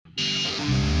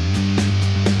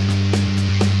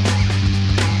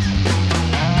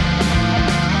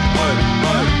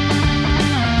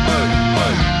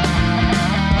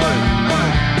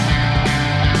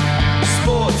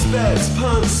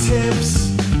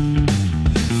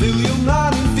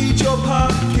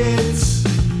kids.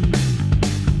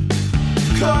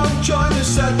 Come join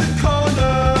us at the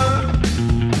corner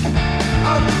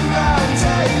of the round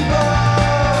table.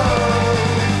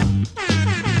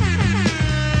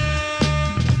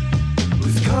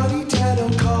 With Connie, Ted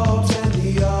and Cobbs and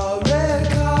the Oracle.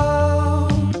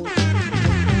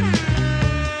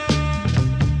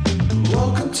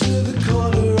 Welcome to the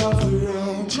corner of the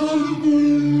round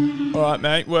table. All right,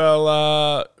 mate.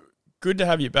 Well, good to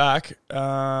have you back.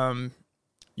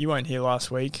 You weren't here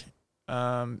last week.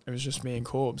 It was just me and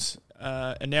Corbs.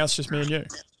 And now it's just me and you.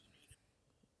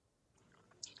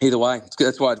 Either way,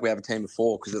 that's why we have a team of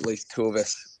four, because at least two of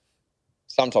us,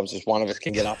 sometimes just one of us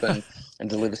can get up and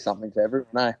deliver something to everyone.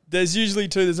 No. There's usually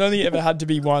two. There's only ever had to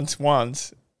be once,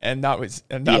 and that was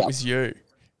you.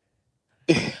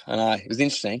 I know. It was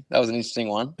interesting. That was an interesting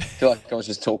one. I feel like I was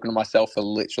just talking to myself for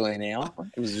literally an hour.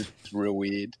 It was just real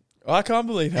weird. I can't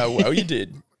believe how well you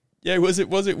did. Yeah, was it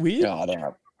weird? No, I don't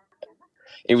know.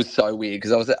 It was so weird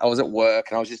because I was at work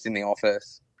and I was just in the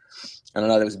office, and I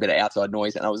know there was a bit of outside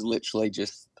noise, and I was literally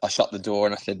I shut the door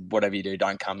and I said, whatever you do,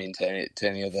 don't come in to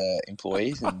any of the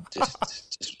employees, and just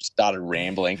started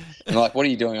rambling. And they're like, what are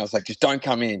you doing? I was like, just don't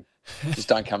come in. Just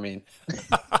don't come in.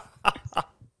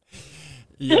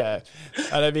 Yeah.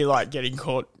 And it'd be like getting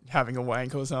caught having a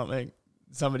wank or something.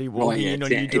 Somebody walking in on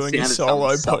you doing a solo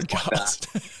podcast.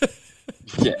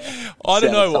 Yeah. I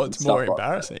don't know what's more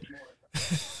embarrassing.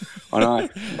 I know.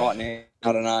 Right now,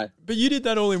 I don't know. But you did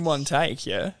that all in one take,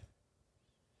 yeah?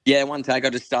 Yeah, one take. I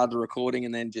just started the recording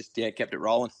and then just kept it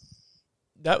rolling.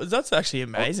 That's actually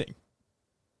amazing.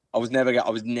 I was never ever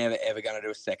going to do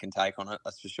a second take on it.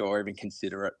 That's for sure. Or even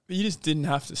consider it. But you just didn't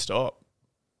have to stop.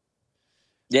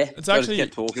 Yeah, it's actually I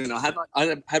just kept talking. I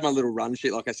had my little run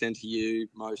sheet like I send to you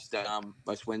most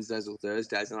Wednesdays or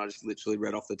Thursdays, and I just literally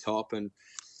read off the top and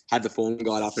had the form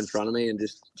guide up in front of me and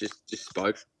just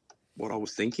spoke what I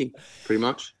was thinking, pretty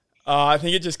much. I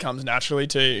think it just comes naturally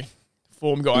to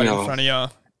form guide in front of you.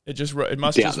 It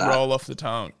must just roll off the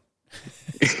tongue.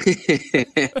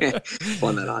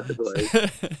 Find that hard to believe.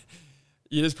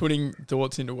 You're just putting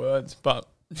thoughts into words, but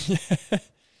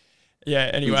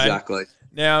yeah. Anyway, exactly.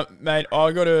 Now, mate,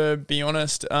 I got to be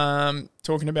honest.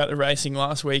 Talking about the racing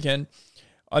last weekend,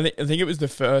 I think it was the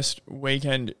first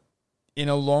weekend in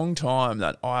a long time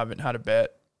that I haven't had a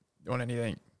bet on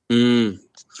anything.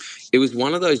 It was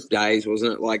one of those days,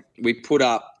 wasn't it? Like, we put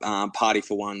up Party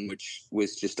for One, which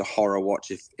was just a horror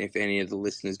watch if any of the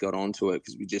listeners got onto it,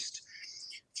 because we just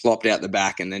flopped out the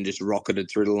back and then just rocketed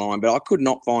through the line. But I could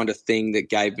not find a thing that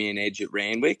gave me an edge at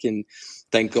Randwick, and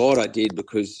thank God I did,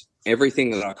 because everything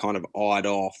that I kind of eyed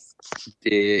off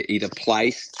either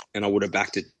placed and I would have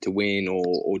backed it to win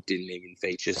or didn't even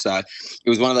feature. So it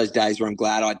was one of those days where I'm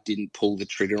glad I didn't pull the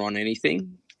trigger on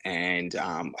anything, and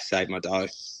I saved my dough.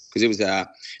 Because it was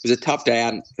a tough day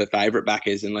out for favourite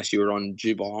backers unless you were on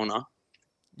Dubai Honour.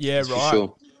 Yeah, right. For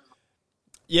sure.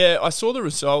 Yeah, I saw the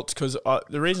results because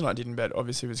the reason I didn't bet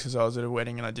obviously was because I was at a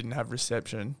wedding and I didn't have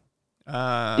reception.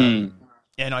 And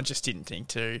I just didn't think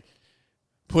to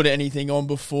put anything on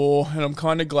before, and I'm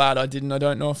kind of glad I didn't. I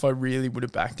don't know if I really would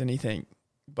have backed anything.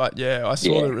 But yeah, I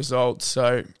saw the results.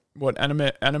 So what,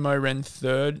 Animo ran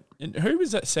third. And who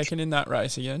was that second in that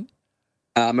race again?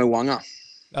 Mwanga.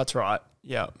 That's right.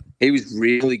 Yeah. He was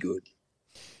really good.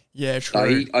 Yeah,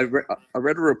 true. I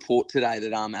read a report today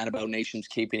that Annabelle Neesham's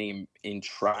keeping him in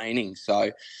training.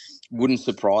 So wouldn't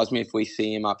surprise me if we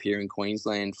see him up here in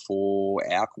Queensland for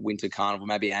our winter carnival,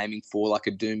 maybe aiming for like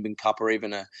a Doomben Cup or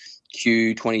even a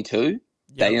Q22.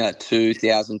 Yep. That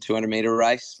 2,200 metre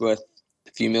race worth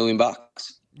a few $1 million.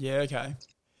 Yeah, okay.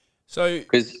 So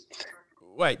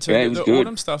wait, so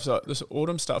the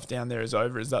autumn stuff down there is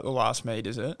over. Is that the last meet,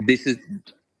 is it? This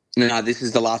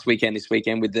is the last weekend this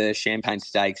weekend with the Champagne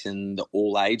Stakes and the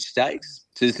All-Age Stakes.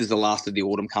 So this is the last of the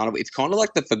Autumn Carnival. It's kind of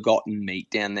like the forgotten meet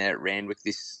down there at Randwick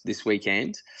this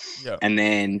weekend. Yeah. And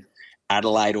then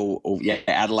Adelaide will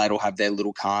have their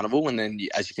little carnival. And then,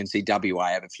 as you can see, WA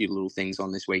have a few little things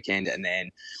on this weekend. And then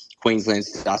Queensland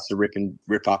starts to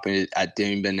rip up at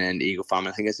Doomben and Eagle Farm.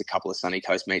 I think there's a couple of Sunny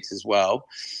Coast meets as well.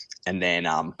 And then,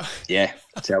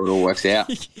 that's how it all works out.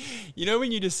 You know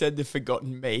when you just said the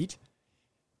forgotten meet?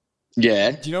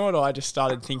 Yeah. Do you know what I just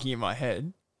started thinking in my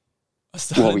head?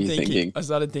 What were you thinking? I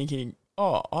started thinking,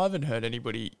 I haven't heard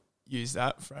anybody use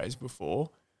that phrase before.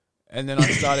 And then I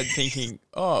started thinking,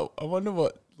 I wonder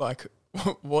what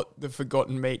the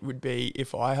forgotten meat would be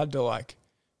if I had to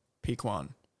pick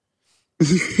one.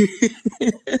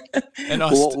 And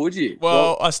what would you?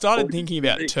 Well, I started thinking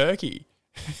about turkey.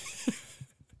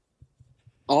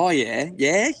 Oh, yeah.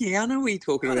 I know what you're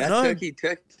talking about. Turkey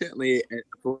certainly.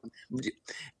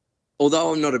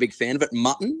 Although I'm not a big fan of it,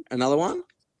 mutton, another one.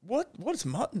 What's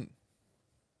mutton?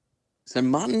 So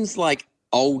mutton's like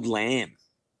old lamb.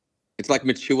 It's like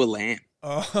mature lamb.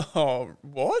 Oh,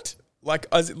 what? Like,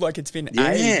 it's been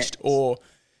Yeah. aged or?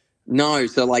 No,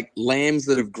 so like lambs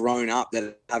that have grown up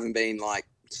that haven't been like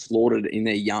slaughtered in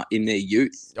their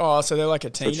youth. Oh, so they're like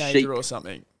a So teenager sheep. or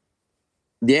something.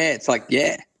 Yeah, it's like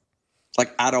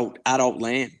adult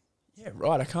lamb. Yeah,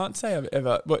 right. I can't say I've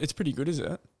ever. Well, it's pretty good, is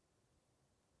it?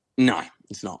 No,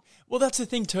 it's not. Well, that's the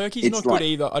thing. Turkey's It's not like- good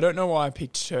either. I don't know why I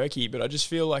picked turkey, but I just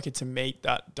feel like it's a meat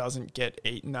that doesn't get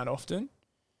eaten that often.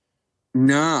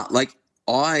 Nah, like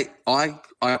I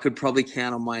could probably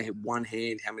count on my one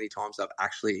hand how many times I've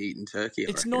actually eaten turkey.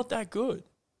 It's not that good.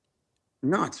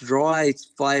 No, it's dry. It's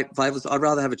flavorless. I'd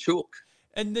rather have a chook.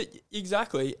 And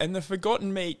exactly. And the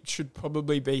forgotten meat should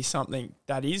probably be something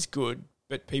that is good,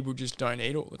 but people just don't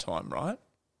eat all the time, right?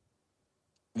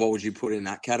 What would you put in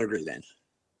that category then?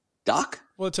 Duck?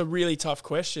 Well, it's a really tough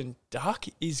question. Duck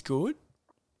is good,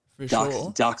 for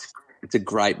sure. Duck's it's a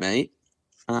great meat.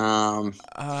 I'm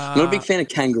not a big fan of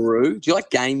kangaroo. Do you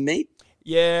like game meat?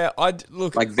 Yeah,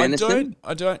 like venison?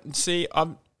 I don't see.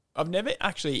 I've never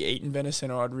actually eaten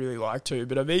venison, or I'd really like to,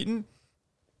 but I've eaten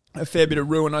a fair bit of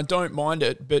roux, and I don't mind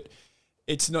it. But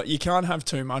it's not. You can't have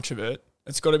too much of it.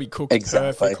 It's got to be cooked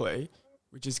perfectly,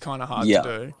 which is kind of hard to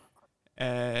do.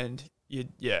 And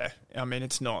I mean,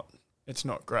 it's not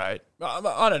great.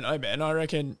 I don't know, man. I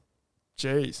reckon,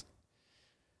 geez,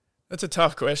 that's a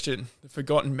tough question. The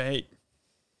forgotten meat.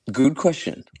 Good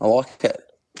question. I like it.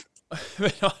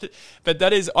 But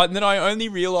that is, and then I only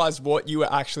realised what you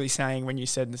were actually saying when you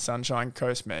said the Sunshine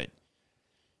Coast meat.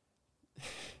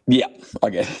 Yeah,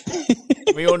 I guess.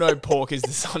 We all know pork is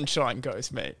the Sunshine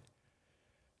Coast meat.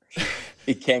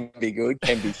 It can be good,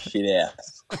 can be shit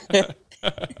ass.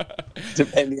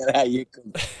 Depending on how you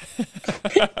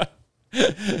cook.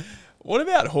 What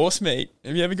about horse meat?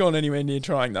 Have you ever gone anywhere near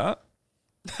trying that?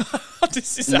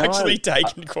 This is actually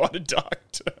taken quite a dark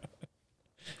turn.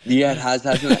 Yeah, it has,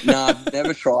 hasn't it? No, I've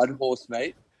never tried horse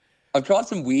meat. I've tried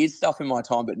some weird stuff in my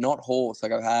time, but not horse.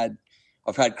 Like I've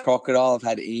had crocodile, I've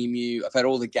had emu, I've had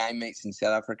all the game meats in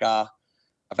South Africa.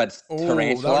 I've had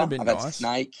tarantula, I've had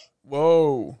snake.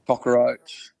 Whoa.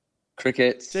 Cockroach,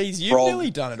 crickets. Jeez, you've frog.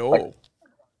 really done it all.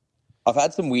 I've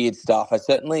had some weird stuff. I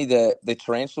certainly the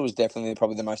tarantula was definitely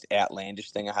probably the most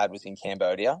outlandish thing I had was in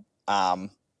Cambodia.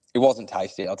 It wasn't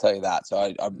tasty, I'll tell you that.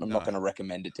 So I'm not going to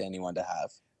recommend it to anyone to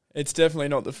have. It's definitely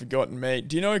not the forgotten meat.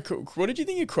 Do you know, what did you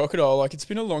think of crocodile? Like, it's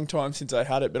been a long time since I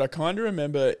had it, but I kind of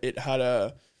remember it had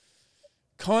a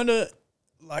kind of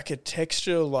like a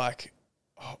texture like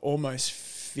almost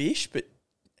fish, but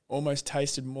almost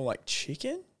tasted more like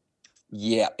chicken.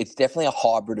 Yeah, it's definitely a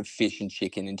hybrid of fish and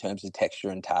chicken in terms of texture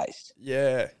and taste.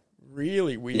 Yeah,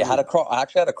 really weird. Yeah, I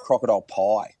actually had a crocodile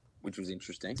pie, which was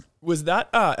interesting. Was that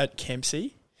at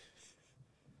Kempsey?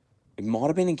 It might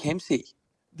have been in Kempsey.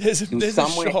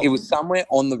 It was somewhere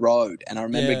on the road, and I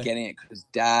remember getting it because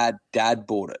Dad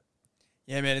bought it.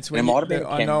 Yeah, man, it's when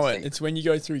I know it. It's when you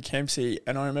go through Kempsey,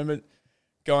 and I remember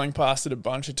going past it a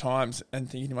bunch of times and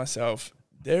thinking to myself,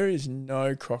 there is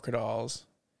no crocodiles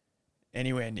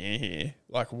anywhere near here.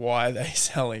 Like, why are they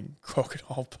selling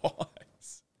crocodile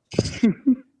pies?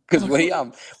 Because we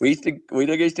used to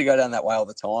go down that way all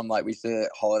the time. Like we used to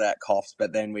holiday at Coffs,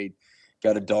 but then we'd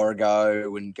go to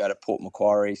Dorrigo and go to Port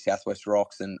Macquarie, Southwest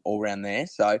Rocks, and all around there.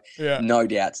 So no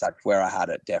doubt that's where I had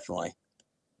it, definitely.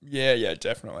 Yeah,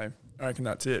 definitely. I reckon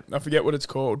that's it. I forget what it's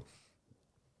called,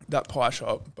 that pie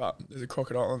shop, but there's a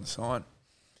crocodile on the sign.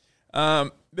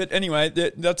 But anyway,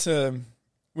 that's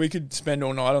we could spend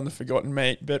all night on the forgotten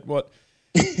meat, but what...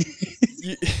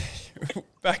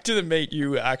 back to the meat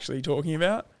you were actually talking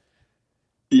about.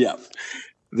 Yeah,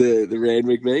 the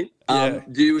Randwick meat. Yeah.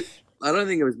 I don't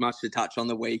think there was much to touch on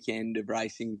the weekend of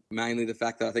racing, mainly the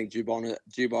fact that I think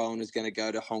Jubaon is going to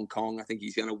go to Hong Kong. I think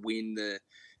he's going to win the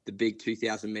big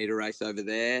 2,000 metre race over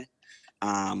there.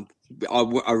 I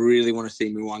really want to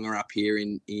see Mwanga up here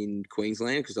in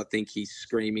Queensland because I think he's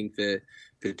screaming for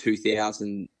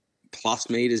 2,000 plus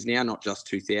metres now, not just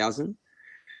 2,000.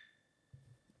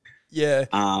 Yeah.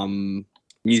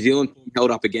 New Zealand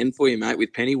held up again for you, mate,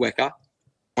 with Pennywecker.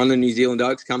 One of the New Zealand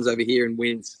Oaks comes over here and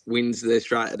wins the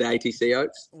ATC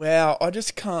Oaks. Wow, I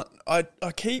just can't. I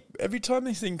keep, every time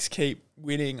these things keep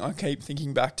winning, I keep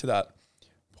thinking back to that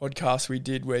podcast we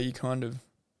did where you kind of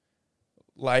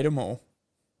laid them all.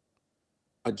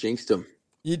 I jinxed them.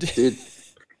 You did.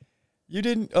 You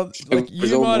didn't.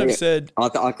 You might have said,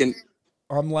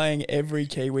 I'm laying every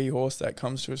Kiwi horse that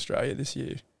comes to Australia this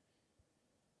year.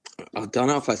 I don't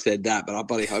know if I said that, but I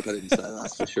bloody hope I didn't say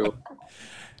that for sure.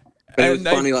 But and it was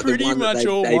funny, like pretty the one much that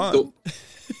all they won. thought,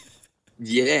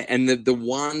 Yeah, and the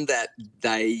one that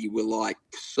they were like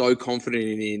so confident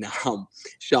in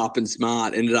Sharp and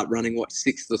Smart ended up running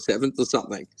sixth or seventh or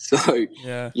something. So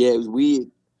Yeah, it was weird.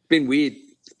 It's been weird,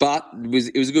 but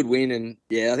it was a good win. And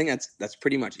yeah, I think that's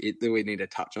pretty much it that we need to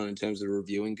touch on in terms of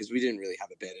reviewing, because we didn't really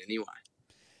have a bet anyway.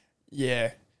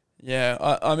 yeah.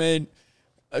 I mean,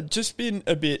 I've just been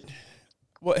a bit.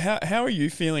 How are you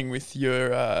feeling with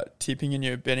your tipping and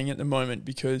your betting at the moment?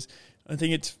 Because I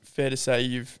think it's fair to say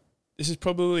this is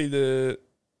probably the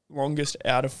longest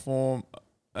out of form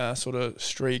sort of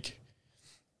streak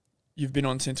you've been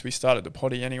on since we started the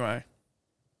potty anyway.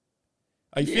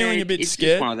 Are you feeling a bit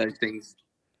scared? It's just one of those things.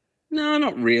 No,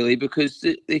 not really, because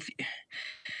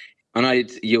I know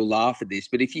you'll laugh at this,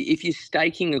 but if you're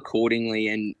staking accordingly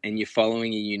and you're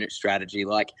following a unit strategy,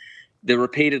 like the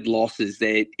repeated losses,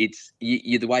 the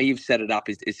way you've set it up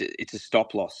is it's a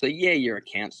stop loss. So yeah, your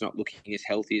account's not looking as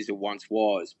healthy as it once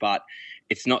was, but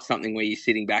it's not something where you're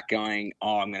sitting back going,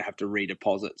 "Oh, I'm going to have to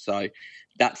redeposit." So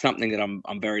that's something that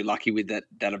I'm very lucky with, that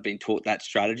I've been taught that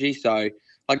strategy. So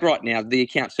like right now, the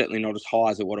account's certainly not as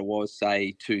high as what it was,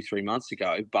 say, 2-3 months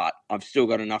ago, but I've still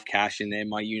got enough cash in there.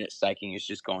 My unit staking has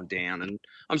just gone down, and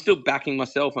I'm still backing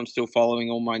myself. I'm still following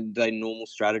all my normal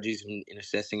strategies in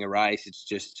assessing a race. It's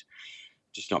just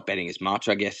not betting as much,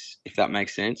 I guess, if that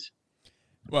makes sense.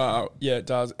 Well, yeah, it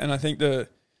does. And I think the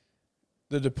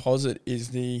deposit is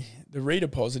the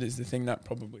redeposit is the thing that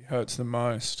probably hurts the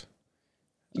most.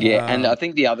 Yeah, and I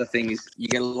think the other thing is you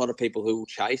get a lot of people who will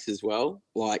chase as well.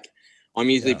 Like, I'm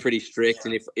usually pretty strict,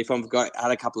 and if I've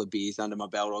had a couple of beers under my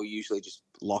belt, I'll usually just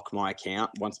lock my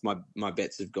account once my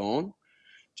bets have gone,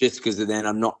 just because then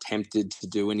I'm not tempted to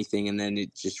do anything, and then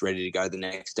it's just ready to go the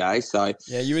next day. So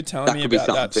yeah, you were telling me about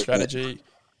that strategy,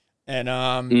 and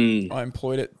I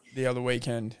employed it the other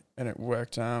weekend, and it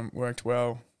worked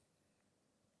well.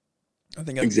 I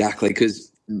think exactly,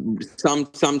 because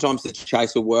sometimes the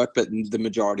chase will work, but the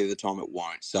majority of the time it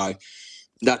won't. So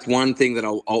that's one thing that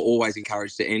I'll always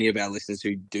encourage to any of our listeners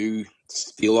who do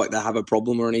feel like they have a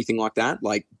problem or anything like that.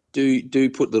 Like, do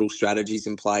put little strategies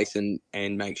in place and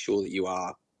make sure that you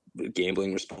are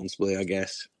gambling responsibly, I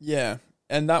guess. Yeah,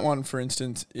 and that one, for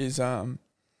instance, is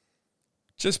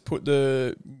just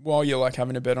while you're like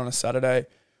having a bet on a Saturday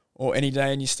or any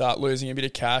day and you start losing a bit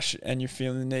of cash and you're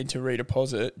feeling the need to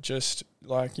redeposit, just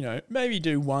like, maybe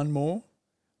do one more,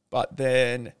 but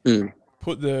then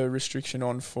put the restriction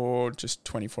on for just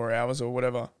 24 hours or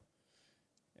whatever.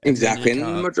 Exactly. And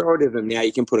the majority of them now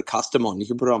you can put a custom on. You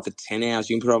can put it on for 10 hours.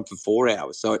 You can put it on for 4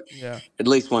 hours. So at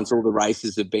least once all the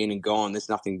races have been and gone, there's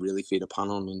nothing really for you to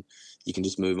punt on, and you can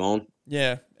just move on.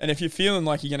 Yeah. And if you're feeling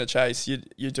like you're going to chase, you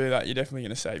do that, you're definitely going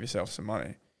to save yourself some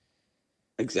money.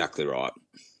 Exactly right.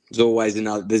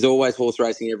 There's always horse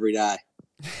racing every day.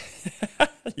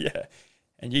 Yeah.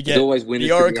 And you always winners.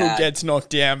 The Oracle gets knocked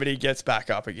down, but he gets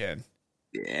back up again.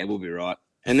 Yeah, we'll be right.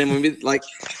 And then when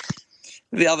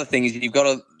the other thing is you've got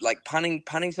to, like,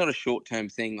 punting's not a short-term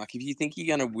thing. Like, if you think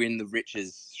you're going to win the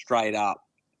riches straight up,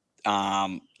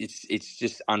 it's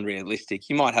just unrealistic.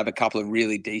 You might have a couple of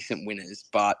really decent winners,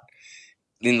 but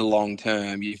in the long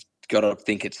term, you've got to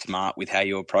think it's smart with how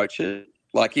you approach it.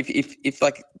 Like, if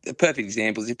like, the perfect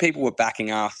example is if people were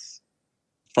backing us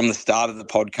from the start of the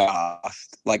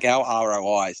podcast, like, our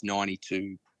ROI is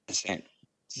 92%.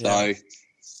 So,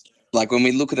 like, when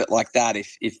we look at it like that,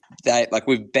 if they, like,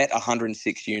 we've bet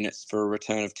 106 units for a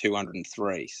return of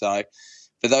 203. So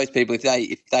for those people,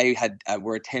 if they had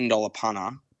were a $10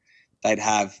 punter, they'd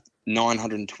have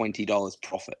 $920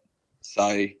 profit.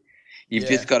 So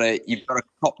you've got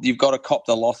to cop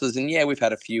the losses. And yeah, we've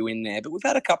had a few in there, but we've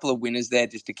had a couple of winners there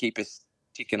just to keep us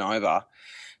ticking over.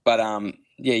 But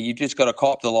you've just got to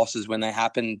cop the losses when they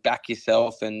happen, back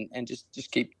yourself, and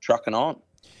just keep trucking on.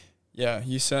 Yeah,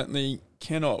 you certainly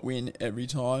cannot win every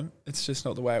time. It's just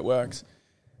not the way it works.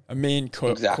 Me and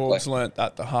Corbs learnt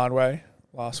that the hard way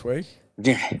last week.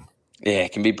 Yeah,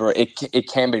 it can be brutal. It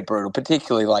can be brutal,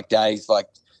 particularly like days like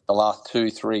the last 2,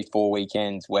 3, 4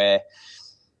 weekends where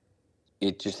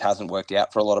it just hasn't worked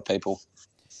out for a lot of people.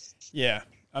 Yeah,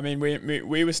 I mean,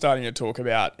 we were starting to talk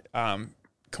about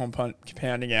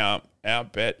compounding our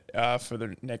bet for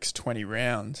the next 20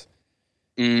 rounds.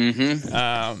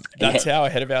 Mm-hmm. That's how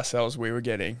ahead of ourselves we were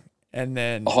getting. And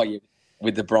then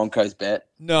with the Broncos bet?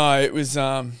 No, it was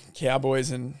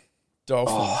Cowboys and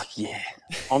Dolphins. Oh yeah,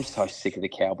 I'm so sick of the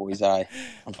Cowboys. I'm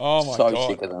God,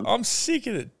 sick of them. I'm sick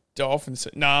of the Dolphins.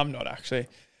 No, I'm not actually.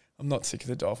 I'm not sick of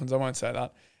the Dolphins. I won't say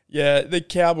that. Yeah, the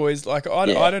Cowboys. Like, I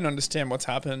don't understand what's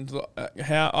happened.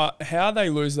 How they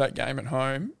lose that game at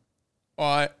home.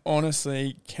 I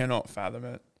honestly cannot fathom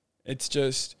it. It's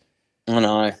just. I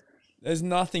know. There's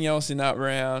nothing else in that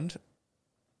round.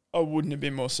 I wouldn't have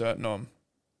been more certain on.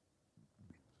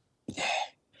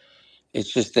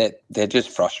 It's just that they're just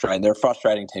frustrating. They're a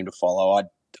frustrating team to follow.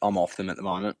 I'm off them at the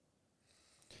moment.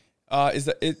 Is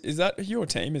that your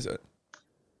team, is it?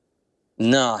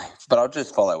 No, but I'll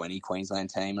just follow any Queensland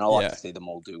team, and I like to see them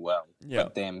all do well. Yeah.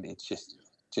 But them, it's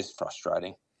just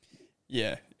frustrating.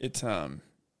 Yeah,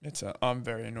 I'm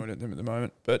very annoyed at them at the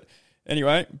moment. But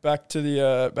anyway, back to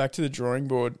the drawing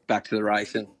board. Back to the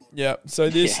racing. Yeah. So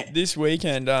this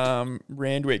weekend,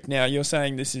 Randwick. Now you're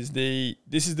saying this is the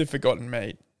forgotten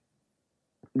meat.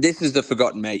 This is the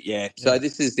forgotten meat, yeah. So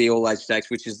this is the all-age stakes,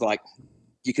 which is like,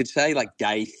 you could say like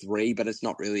day 3, but it's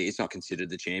not considered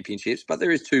the championships. But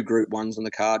there is 2 Group 1s on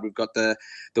the card. We've got the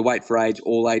weight for age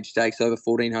all-age stakes over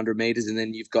 1,400 metres, and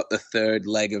then you've got the third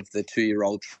leg of the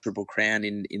 2-year-old Triple Crown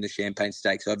in the Champagne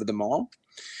Stakes over the mile.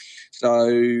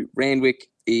 So Randwick,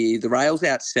 the rail's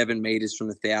out 7 metres from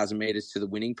the 1,000 metres to the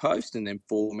winning post, and then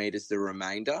 4 metres the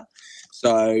remainder.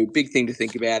 So big thing to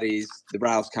think about is the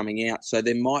rail's coming out. So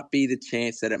there might be the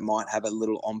chance that it might have a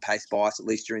little on-pace bias, at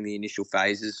least during the initial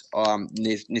phases,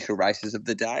 initial races of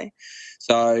the day.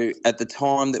 So at the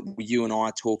time that you and I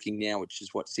are talking now, which is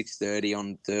 6:30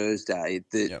 on Thursday,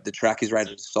 the track is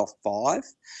rated a soft 5.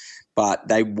 But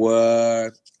they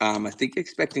were, I think,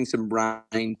 expecting some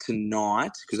rain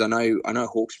tonight, because I know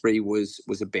Hawkesbury was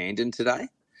abandoned today,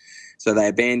 so they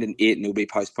abandoned it and it'll be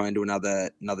postponed to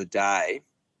another day.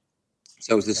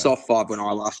 So it was a soft 5 when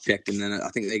I last checked, and then I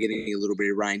think they're getting a little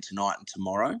bit of rain tonight and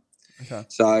tomorrow. Okay.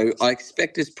 So I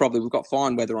expect we've got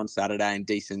fine weather on Saturday and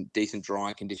decent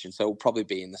drying conditions, so we'll probably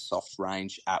be in the soft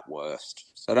range at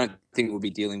worst. So I don't think we'll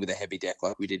be dealing with a heavy deck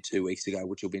like we did 2 weeks ago,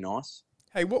 which will be nice.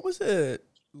 Hey, what was it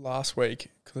last week?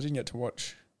 Because I didn't get to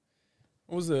watch.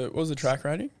 What was the track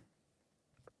rating?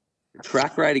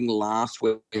 Track rating last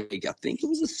week, I think it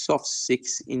was a soft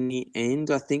 6 in the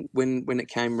end. I think when it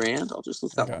came round, I'll just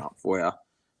look that one up for you.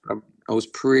 I was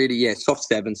pretty soft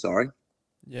 7. Sorry.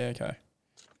 Yeah. Okay.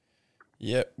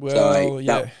 Yeah. Well.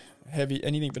 Heavy.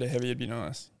 Anything but a heavy would be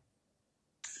nice.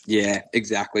 Yeah,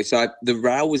 exactly. So the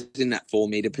rail was in that 4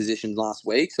 metre position last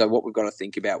week. So what we've got to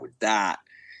think about with that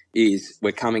is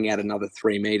we're coming out another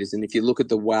 3 metres. And if you look at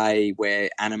the way where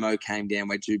Animo came down,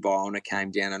 where Dubai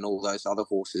came down, and all those other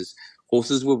horses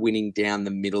were winning down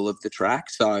the middle of the track.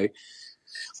 So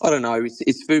I don't know.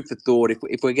 It's food for thought.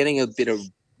 If we're getting a bit of,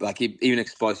 like, even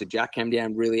Explosive Jack came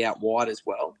down really out wide as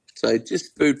well. So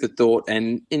just food for thought.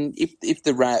 And if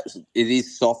the it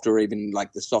is soft, or even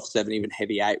like the soft 7, even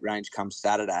heavy 8 range comes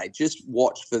Saturday, just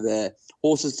watch for the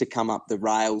horses to come up the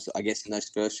rails, I guess, in those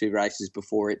first few races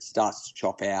before it starts to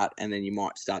chop out, and then you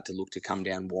might start to look to come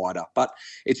down wider. But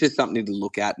it's just something to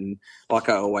look at. And like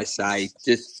I always say,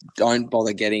 just don't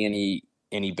bother getting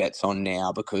any bets on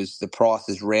now, because the price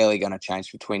is rarely going to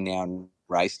change between now and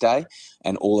race day,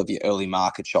 and all of your early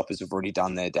market shoppers have already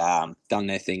done their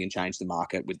thing and changed the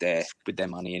market with their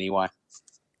money anyway.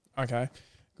 Okay,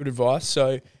 good advice.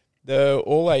 So the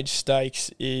all-age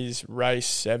stakes is race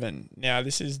 7. Now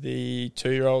this is the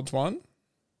 2-year-olds one.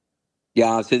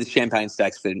 Yeah, so the Champagne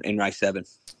Stakes in race 7.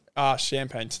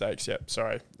 Champagne Stakes. Yep.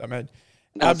 Sorry, I made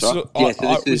absolutely. Right.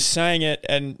 I was saying it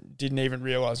and didn't even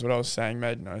realise what I was saying.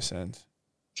 Made no sense.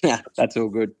 Yeah, that's all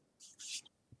good.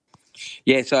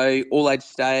 Yeah, so all-age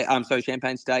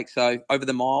Champagne Stakes, so over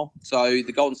the mile. So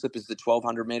the Golden Slip is the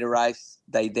 1,200 metre race.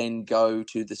 They then go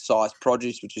to the Size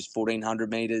Produce, which is 1,400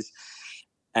 metres,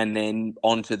 and then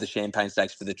onto the Champagne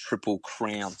Stakes for the Triple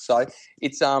Crown. So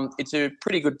it's a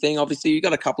pretty good thing. Obviously, you've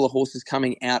got a couple of horses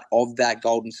coming out of that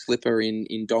Golden Slipper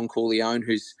in Don Corleone,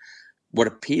 who's what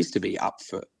appears to be up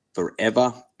for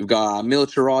forever. We've got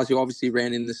Militarise, who obviously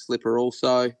ran in the Slipper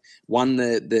also, won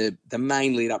the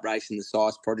main lead-up race in the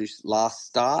Size Produce last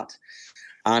start.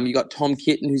 You got Tom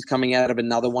Kitten, who's coming out of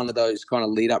another one of those kind of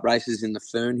lead-up races in the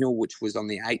Fernhill, which was on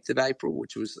the 8th of April,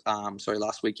 which was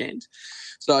last weekend.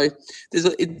 So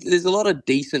there's a lot of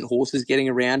decent horses getting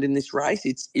around in this race.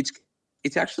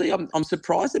 It's actually, I'm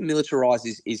surprised that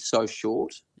Militarise is so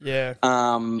short. Yeah.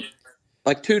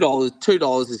 Like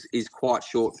 $2 is quite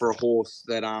short for a horse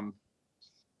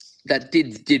that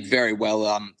did very well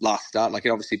last start. Like, it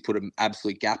obviously put an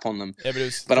absolute gap on them. Yeah, but it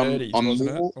was 30s, wasn't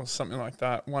it? Or something like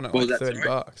that. One at like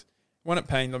 $30. One at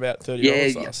paying about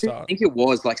 $30 last start. I think it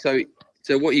was. Like, so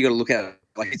what you got to look at,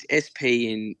 like, its SP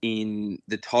in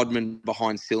the Todman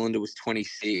behind Cylinder was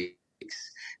 26.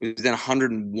 It was then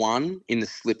 101 in the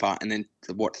Slipper, and then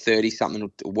 30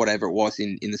 something or whatever it was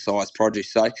in the Size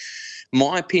Produce. So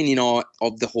my opinion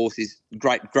of the horse is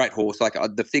great horse. Like,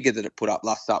 the figure that it put up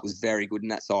last start was very good in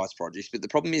that Size Produce. But the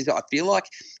problem is, I feel like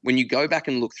when you go back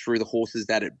and look through the horses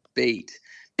that it beat,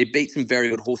 it beat some very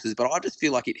good horses, but I just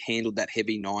feel like it handled that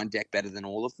heavy 9 deck better than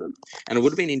all of them. And it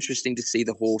would have been interesting to see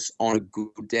the horse on a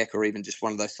good deck or even just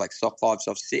one of those like soft 5,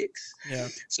 soft 6. Yeah.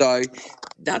 So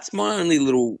that's my only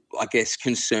little, I guess,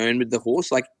 concern with the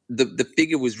horse. Like the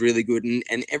figure was really good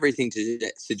and everything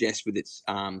to suggest with its,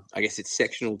 I guess, its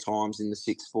sectional times in the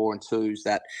 6, 4 and 2s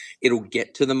that it'll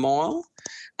get to the mile.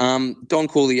 Don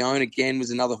Corleone, again, was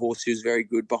another horse who was very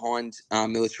good behind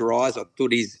Militarized. I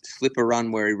thought his slipper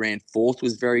run where he ran 4th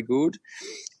was very good.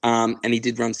 And he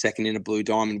did run 2nd in a Blue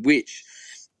Diamond, which,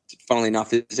 funnily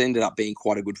enough, has ended up being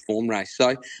quite a good form race.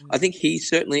 So I think he's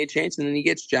certainly a chance. And then he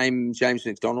gets James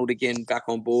McDonald again back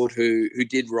on board, who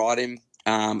did ride him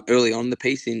early on in the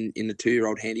piece in the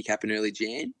 2-year-old handicap in early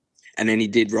Jan. And then he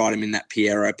did ride him in that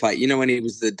Piero plate. You know, when he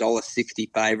was the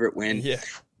 $1.60 favourite when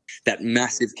that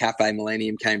massive Cafe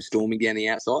Millennium came storming down the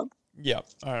outside? Yeah,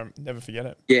 never forget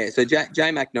it. Yeah, so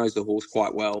J-Mac knows the horse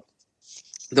quite well.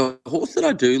 The horse that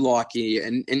I do like here,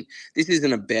 and this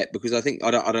isn't a bet because I think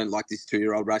I don't like this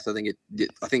 2-year-old race. I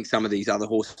think some of these other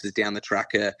horses down the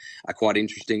track are quite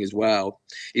interesting as well.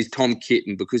 Is Tom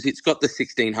Kitten, because it's got the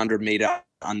 1,600 metre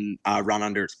run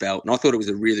under its belt, and I thought it was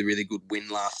a really, really good win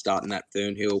last start in that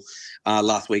Fernhill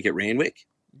last week at Randwick.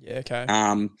 Yeah, okay.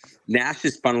 Nash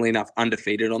is, funnily enough,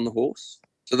 undefeated on the horse.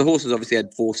 So the horse has obviously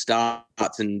had 4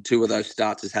 starts, and 2 of those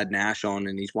starts has had Nash on,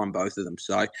 and he's won both of them.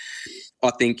 So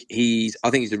I think he's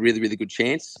a really, really good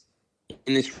chance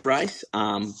in this race.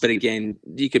 But again,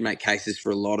 you could make cases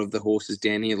for a lot of the horses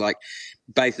down here. Like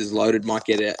Bases Loaded might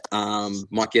get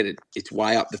its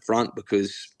way up the front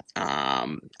because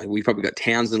we probably got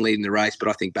Townsend leading the race, but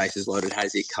I think Bases Loaded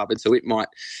has it covered, so it might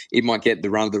get the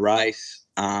run of the race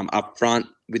up front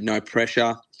with no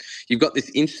pressure. You've got this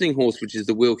interesting horse, which is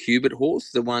the Will Hubert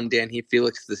horse, the one down here,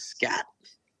 Felix the Scat.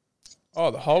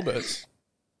 Oh, the Holberts.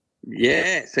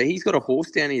 Yeah, so he's got a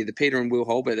horse down here, the Peter and Will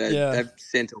Holbert. They've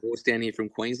sent a horse down here from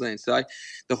Queensland. So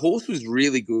the horse was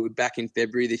really good back in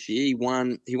February this year. He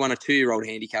won a 2-year-old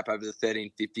handicap over the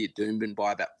 1350 at Doomben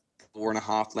by about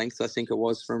 4.5 lengths, I think it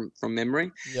was from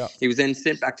memory. Yeah. He was then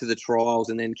sent back to the trials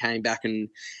and then came back and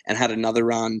had another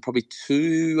run probably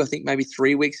 2, I think maybe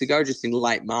 3 weeks ago, just in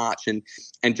late March, and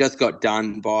just got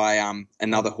done by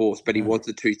another horse, but he was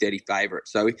the 230 favourite.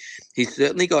 So he's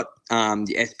certainly got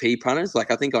the SP punters. Like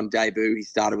I think on debut he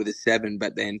started with a 7,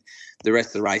 but then the rest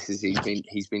of the races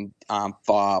he's been $4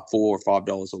 or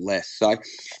 $5 or less. So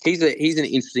he's an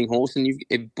interesting horse, and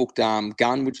you've booked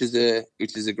Gun, which is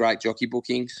a great jockey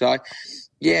booking. So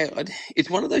yeah,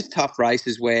 it's one of those tough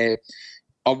races where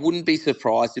I wouldn't be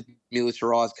surprised if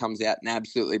Militarized comes out and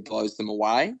absolutely blows them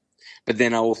away. But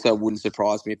then I also wouldn't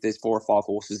surprise me if there's 4 or 5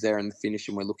 horses there in the finish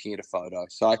and we're looking at a photo.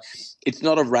 So it's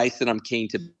not a race that I'm keen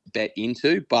to bet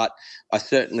into, but I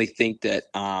certainly think that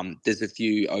there's a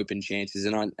few open chances.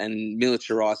 And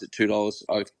Militarized at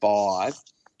 $2.05,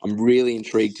 I'm really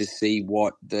intrigued to see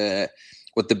what the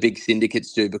big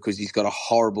syndicates do, because he's got a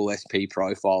horrible SP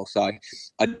profile. So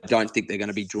I don't think they're going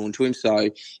to be drawn to him. So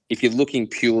if you're looking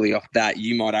purely off that,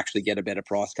 you might actually get a better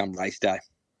price come race day.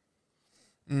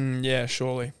 Yeah,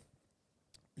 surely.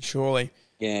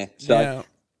 Yeah. So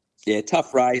yeah,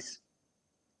 tough race.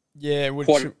 Yeah,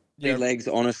 quite a few legs.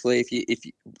 Honestly, if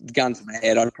you guns to my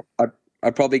head,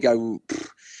 I'd probably go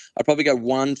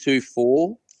 1, 2,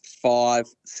 4, 5,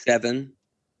 7,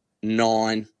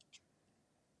 9,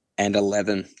 and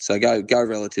 11. So go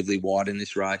relatively wide in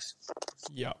this race.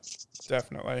 Yeah,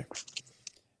 definitely.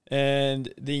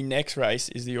 And the next race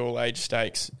is the All-Age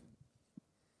Stakes.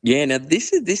 Yeah, now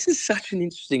this is such an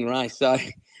interesting race. So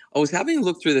I was having a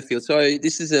look through the field. So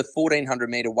this is a 1,400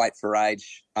 metre weight for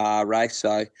age race.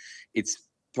 So it's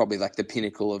probably like the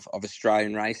pinnacle of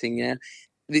Australian racing now.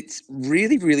 It's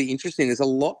really, really interesting. There's a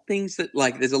lot of things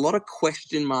there's a lot of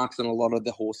question marks on a lot of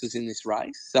the horses in this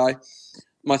race. So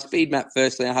my speed map,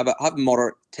 firstly, I have a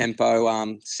moderate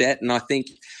tempo set, and I think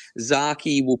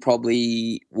Zaki will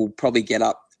probably get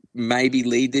up, maybe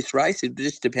lead this race. It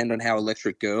just depends on how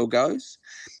Electric Girl goes.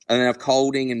 And then I have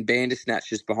Colding and Bandersnatch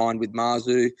just behind with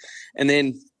Marzu. And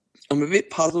then I'm a bit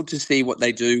puzzled to see what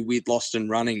they do with Lost and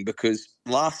Running, because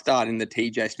last start in the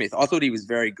TJ Smith, I thought he was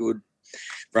very good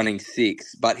running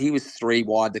 6, but he was 3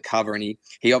 wide the cover, and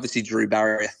he obviously drew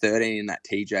barrier 13 in that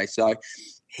TJ. So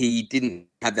he didn't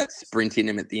have that sprint in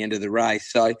him at the end of the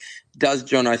race. So does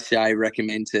John O'Shea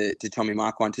recommend to Tommy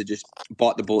Marquand to just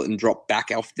bite the bullet and drop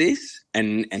back off this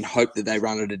and hope that they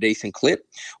run at a decent clip?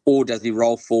 Or does he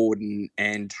roll forward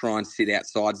and try and sit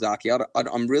outside Zaki?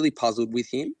 I'm really puzzled with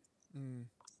him.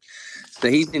 So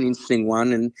he's an interesting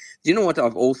one. And do you know what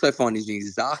I've also found interesting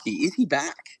is Zaki? Is he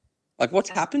back? Like, what's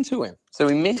happened to him? So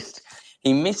he missed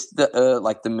he missed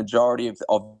the majority of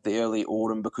the early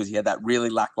autumn because he had that really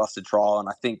lackluster trial, and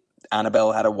I think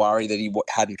Annabelle had a worry that he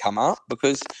hadn't come up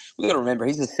because we've got to remember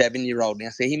he's a 7-year-old now,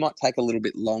 so he might take a little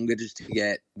bit longer just to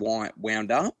get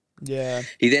wound up. Yeah.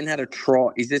 He then had a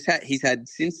trial. He's had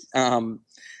since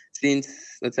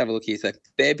let's have a look here. So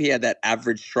Feb, he had that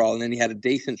average trial, and then he had a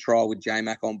decent trial with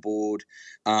J-Mac on board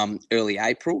early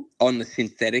April on the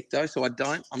synthetic though. So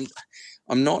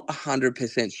I'm not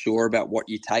 100% sure about what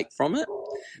you take from it,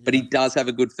 but he does have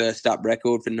a good first up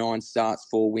record for 9 starts,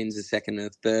 4 wins, a second and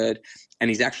a third, and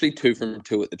he's actually 2 from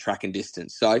 2 at the track and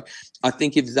distance. So I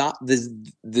think if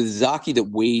the Zaki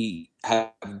that we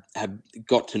have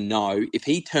got to know, if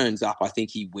he turns up, I think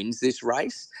he wins this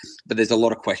race, but there's a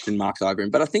lot of question marks over him.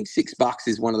 But I think $6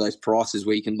 is one of those prices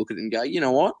where you can look at it and go, you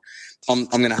know what, I'm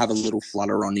going to have a little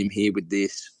flutter on him here with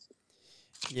this.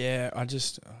 Yeah, I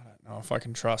don't know if I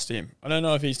can trust him. I don't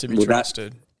know if he's to be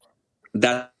trusted.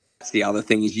 That's the other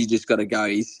thing is you just got to go.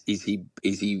 Is he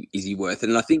worth it?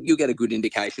 And I think you'll get a good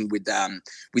indication with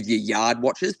your yard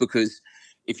watches, because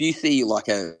if you see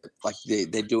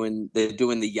they're doing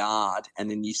the yard and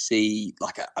then you see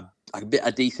like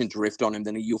a decent drift on him,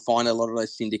 then you'll find a lot of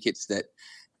those syndicates that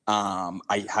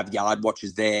I have yard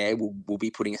watches there will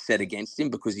be putting a set against him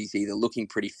because he's either looking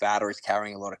pretty fat or he's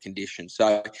carrying a lot of condition.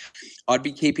 So I'd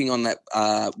be keeping on that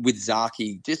with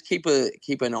Zaki. Just keep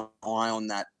an eye on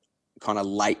that kind of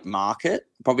late market,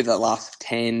 probably the last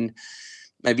 10,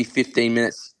 maybe 15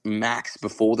 minutes max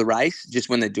before the race, just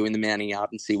when they're doing the mounting yard,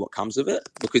 and see what comes of it.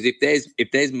 Because if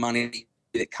there's money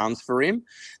that comes for him,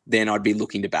 then I'd be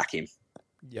looking to back him.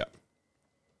 Yeah.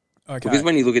 Okay. Because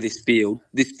when you look at this field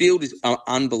is an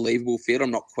unbelievable field.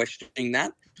 I'm not questioning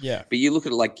that. Yeah. But you look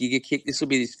at it like Giga Kick, this will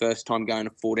be his first time going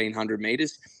to 1,400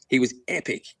 metres. He was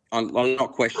epic. I'm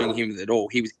not questioning him at all.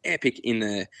 He was epic in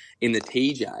the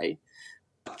TJ.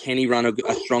 Can he run a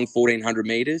strong 1,400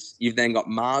 metres? You've then got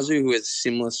Marzu, who has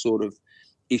similar sort of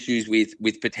issues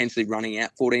with potentially running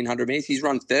out 1,400 metres. He's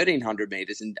run 1,300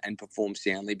 metres and performed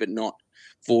soundly, but not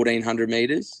 1,400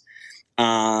 metres.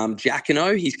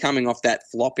 Jacquino, he's coming off that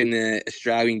flop in the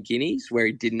Australian Guineas where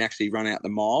he didn't actually run out the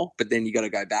mile, but then you got to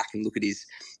go back and look at his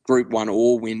Group 1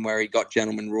 All win where he got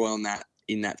Gentleman Royal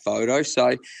in that photo.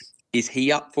 So is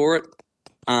he up for it?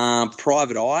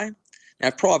 Private Eye. Now,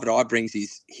 if Private Eye brings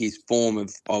his form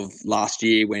of last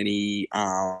year when he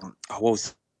what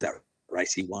was that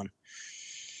race he won?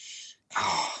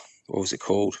 Oh, what was it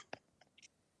called?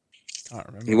 I don't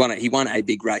remember. He won a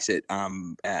big race at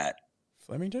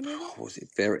Flemington. What was it?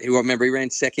 I remember he ran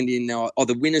second in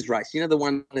the winners' race. You know, the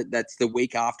one that's the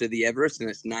week after the Everest, and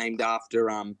it's named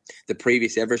after the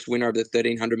previous Everest winner of the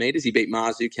 1,300 metres. He beat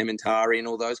Marzu, Kementari, and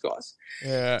all those guys.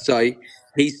 Yeah. So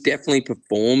he's definitely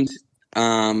performed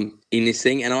in this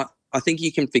thing, and I think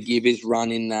you can forgive his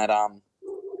run in that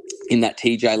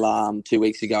TJ 2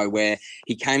 weeks ago where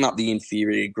he came up the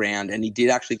inferior ground and he did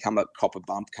actually come up Copper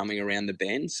Bump coming around the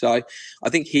bend. So I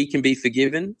think he can be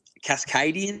forgiven.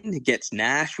 Cascadian gets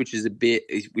Nash, which is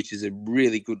a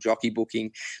really good jockey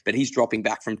booking, but he's dropping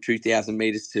back from 2,000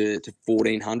 metres to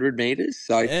 1,400 metres.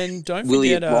 So and don't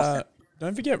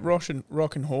forget Rock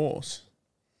and Horse.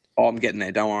 Oh, I'm getting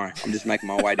there. Don't worry. I'm just making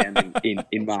my way down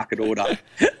in market order.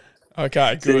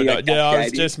 Okay, good. I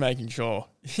was just making sure.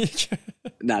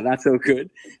 No, that's all good.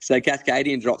 So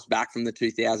Cascadian drops back from the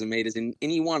 2,000 metres, and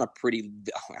he won a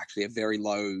very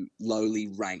lowly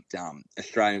ranked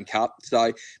Australian Cup.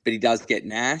 So, but he does get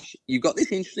Nash. You've got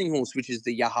this interesting horse, which is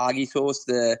the Yahagi's horse,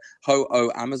 the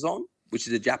Ho-Oh Amazon, which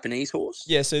is a Japanese horse.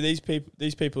 Yeah. So these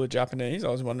people are Japanese. I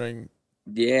was wondering.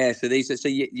 Yeah, so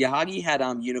Yahagi had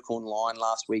Unicorn Line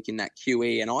last week in that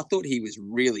QE, and I thought he was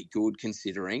really good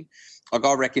considering. Like,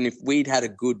 I reckon if we'd had a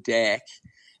good deck,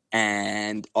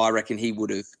 and I reckon he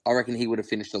would have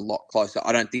finished a lot closer.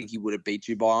 I don't think he would have beat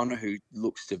Dubai, who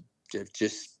looks to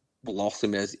just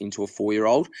blossom into a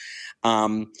 4-year-old.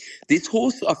 This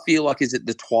horse, I feel like, is at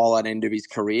the twilight end of his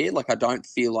career. Like, I don't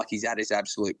feel like he's at his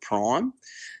absolute prime.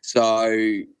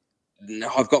 So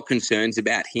I've got concerns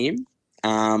about him.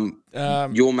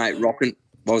 Your mate Rockin',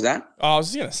 what was that? I was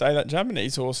just going to say that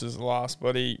Japanese horse's last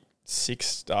bloody 6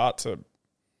 starts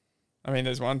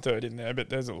there's 1/3 in there, but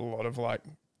there's a lot of like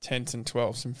 10s and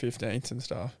 12s and 15s and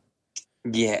stuff.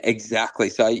 Yeah, exactly.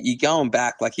 So you're going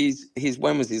back, like his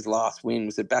when was his last win?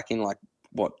 Was it back in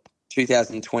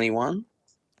 2021?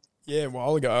 Yeah, a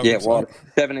while ago. Yeah,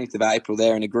 17th of April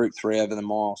there in a Group 3 over the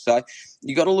mile. So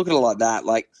you got to look at it like that.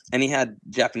 And he had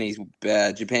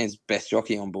Japan's best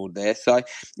jockey on board there. So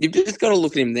you've just got to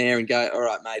look at him there and go, all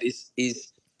right, mate,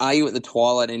 are you at the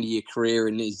twilight end of your career?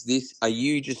 And are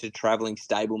you just a travelling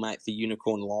stablemate for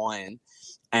Unicorn Lion?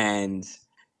 And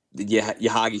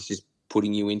Yahagi's just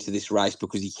putting you into this race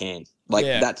because he can. Like,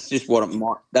 that's just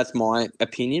that's my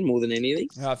opinion more than anything.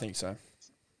 I think so.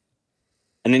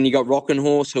 And then you got Rockin'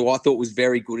 Horse, who I thought was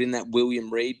very good in that William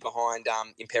Reed behind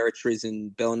Imperatriz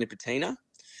and Bella Nipotina.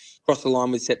 Cross the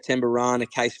line with September Run, A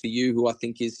Case for You, who I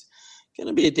think is going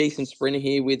to be a decent sprinter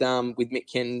here with Mick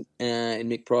Ken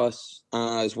and Mick Price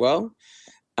as well.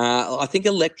 I think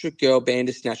Electric Girl,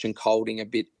 Bandersnatch and Colding a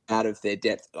bit out of their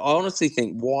depth. I honestly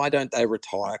think, why don't they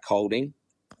retire Colding?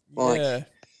 Like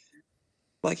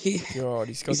he's a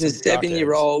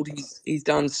 7-year-old. He's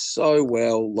done so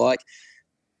well. Like,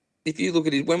 if you look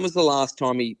at it, when was the last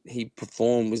time he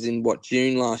performed? Was in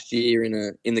June last year in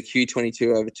the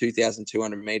Q22 over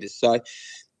 2,200 meters. So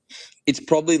they're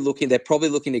probably looking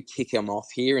to kick him off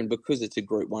here, and because it's a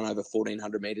Group 1 over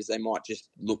 1,400 meters, they might just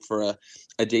look for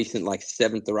a decent like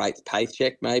 7th or 8th pace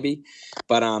check maybe.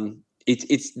 But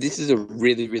this is a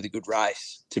really, really good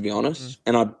race, to be honest.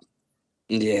 And I'm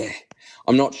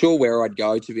not sure where I'd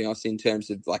go, to be honest, in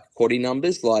terms of like quaddie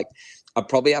numbers. Like, I'd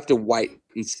probably have to wait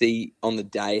and see on the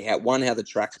day how the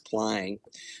track's playing,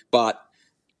 but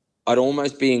I'd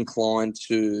almost be inclined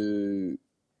to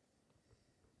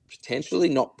potentially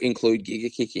not include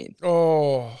Giga Kick in.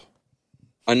 Oh,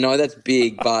 I know that's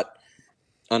big, but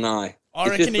I know. I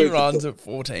reckon he runs at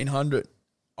 1,400.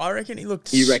 I reckon he looked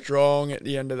strong at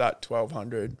the end of that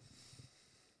 1,200.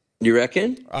 You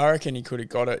reckon? I reckon he could have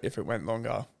got it if it went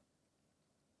longer.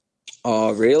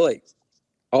 Oh, really?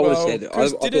 I would have said I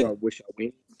thought I wish I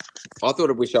win. I thought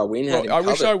I wish I win had him covered.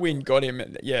 Wish I win got him.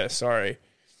 Sorry.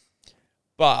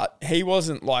 But he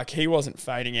wasn't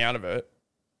fading out of it.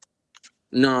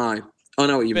 No. I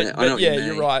know what you meant.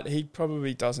 You're right. He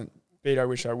probably doesn't beat I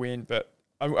Wish I Win. But,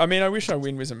 I mean, I Wish I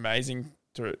Win was amazing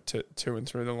to and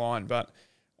through the line. But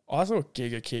I thought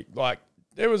Giga Kick, like,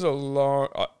 there was a long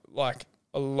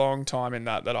time in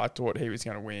that I thought he was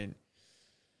going to win.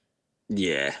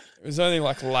 Yeah. It was only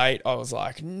like late. I was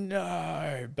like,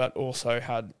 no, but also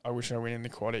had I Wish I Win in the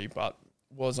quaddie, but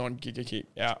was on Giga Kick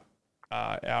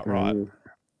outright.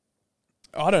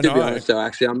 I don't know. To be honest, though,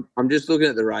 actually, I'm just looking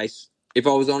at the race. If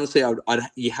I was honestly,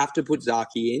 you have to put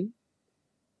Zaki in.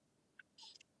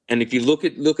 And if you look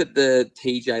at the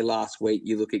TJ last week,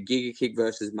 you look at Giga Kick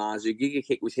versus Marzu. Giga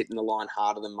Kick was hitting the line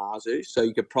harder than Marzu, so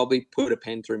you could probably put a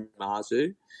pen through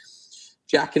Marzu.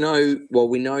 Jacquino, well,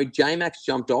 we know J-Max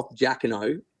jumped off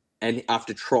Jacquino and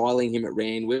after trialling him at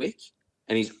Randwick,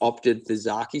 and he's opted for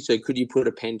Zaki. So could you put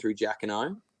a pen through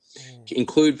Jacquino?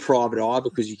 Include Private Eye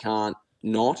because you can't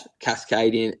not.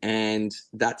 Cascadian, and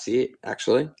that's it,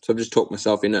 actually. So I've just talked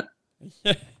myself in it.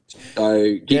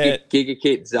 So Giga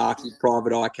Kit, Zaki,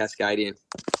 Private Eye, Cascadian.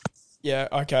 Yeah,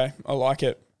 okay. I like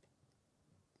it.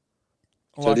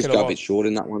 I just got a bit short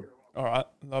in that one. All right,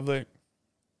 lovely.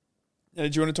 Do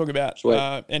you want to talk about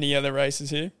any other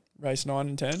races here? Race 9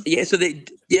 and 10? Yeah,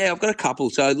 I've got a couple.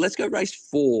 So let's go race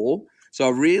 4. So I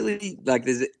really like.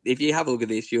 If you have a look at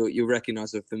this, you'll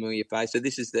recognise a familiar face. So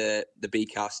this is the B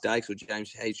Car Stakes, or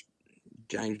James H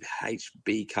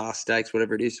B Car Stakes,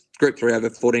 whatever it is. Group 3 over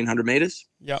 1,400 metres.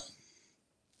 Yep.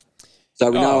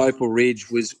 So we know Opal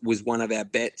Ridge was one of our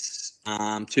bets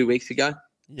 2 weeks ago.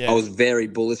 Yeah. I was very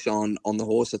bullish on the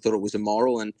horse. I thought it was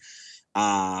immoral, and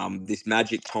this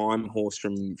Magic Time horse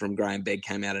from Graham Begg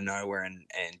came out of nowhere and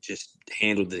just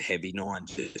handled the heavy 9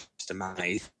 just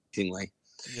amazingly.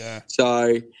 Yeah.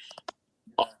 So,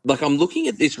 like, I'm looking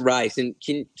at this race, and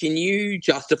can you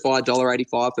justify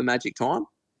 $1.85 for Magic Time?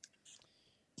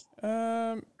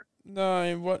 No.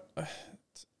 What?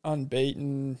 It's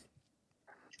unbeaten.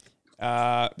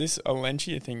 This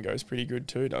Alentia thing goes pretty good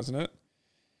too, doesn't it?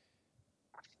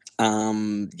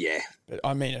 Yeah. But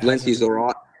I mean, Alentia's all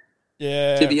right.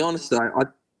 Yeah. To be honest, though,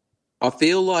 I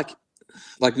feel like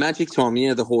Magic Time,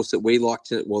 the horse that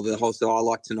the horse that I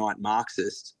like tonight,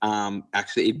 Marxist.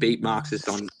 Actually, it beat Marxist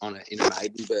in a maiden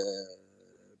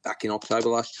back in October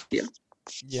last year.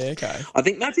 Yeah, okay. I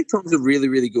think Magic Time's a really,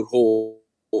 really good horse.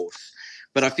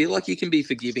 But I feel like you can be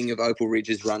forgiving of Opal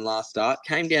Ridge's run last start.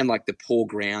 Came down like the poor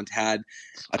ground.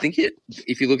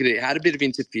 If you look at it, it had a bit of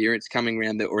interference coming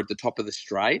around or at the top of the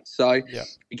straight. So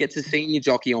it gets a senior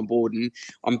jockey on board. And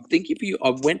I'm thinking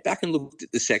I went back and looked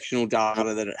at the sectional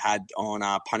data that it had on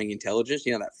Punting Intelligence,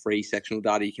 that free sectional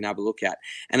data you can have a look at.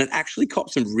 And it actually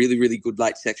copped some really, really good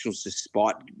late sectionals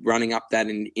despite running up that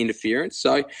interference.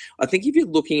 So I think if you're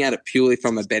looking at it purely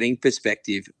from a betting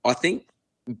perspective, I think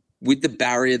with the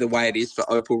barrier the way it is for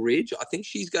Opal Ridge, I think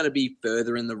she's going to be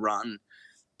further in the run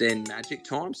than Magic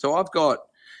Time. So I've got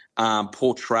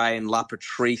Portray and La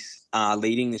Patrice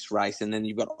leading this race, and then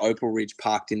you've got Opal Ridge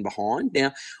parked in behind.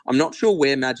 Now, I'm not sure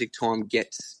where Magic Time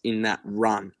gets in that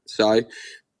run. So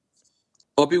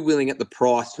I'll be willing at the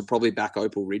price to probably back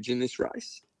Opal Ridge in this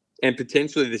race. And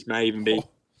potentially this may even be,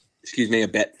 a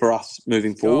bet for us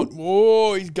moving forward.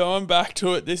 Whoa, he's going back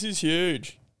to it. This is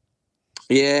huge.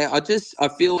 Yeah, I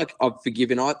feel like I've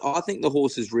forgiven. I think the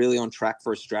horse is really on track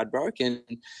for a Stradbroke, and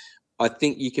I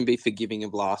think you can be forgiving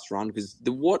of last run because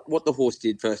what the horse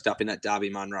did first up in that Derby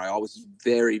Munro, I was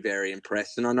very, very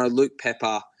impressed. And I know Luke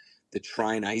Pepper, the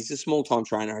trainer, he's a small-time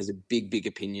trainer, has a big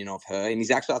opinion of her. And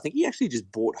I think he actually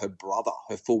just bought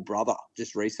her full brother,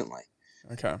 just recently.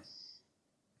 Okay.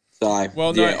 So,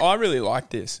 well, no, I really like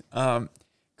this because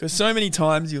so many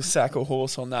times you'll sack a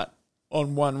horse on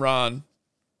one run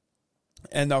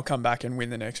and they'll come back and win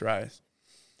the next race.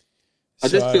 I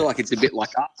just feel like it's a bit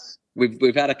like us.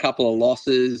 We've had a couple of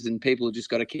losses and people have just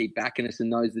got to keep backing us,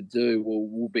 and those that do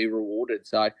will be rewarded.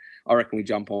 So I reckon we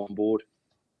jump on board.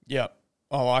 Yeah,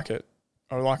 I like it.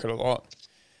 I like it a lot.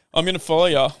 I'm going to follow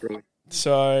you. Right.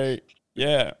 So,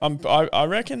 yeah, I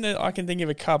reckon that I can think of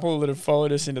a couple that have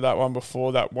followed us into that one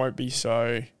before that won't be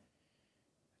so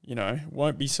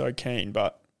keen,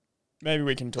 but maybe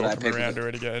we can talk them around to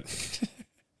it again.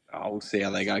 We'll see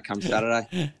how they go come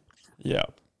Saturday. Yeah,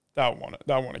 they'll want it.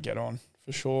 They'll want to get on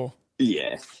for sure.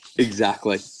 Yeah,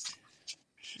 exactly.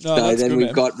 No, so then good,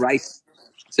 we've got race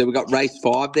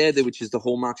 5 there, which is the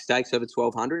Hallmark Stakes over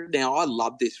 1,200. Now, I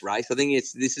love this race. I think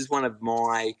this is one of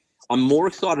my. I'm more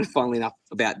excited, funnily enough,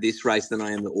 about this race than I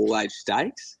am the All Age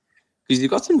Stakes because you've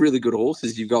got some really good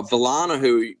horses. You've got Villana,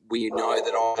 who we know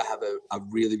that I have a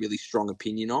really, really strong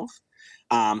opinion of.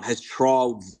 Has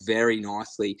trialled very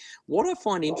nicely. What I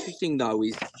find interesting, though,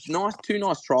 is two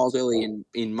nice trials early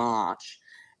in March,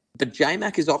 but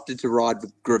J-Mac has opted to ride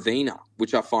with Gravina,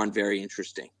 which I find very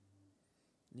interesting.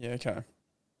 Yeah, okay.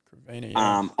 Gravina,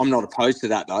 yeah. I'm not opposed to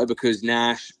that, though, because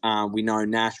Nash, we know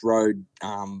Nash rode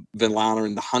Villana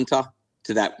and the Hunter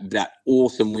to that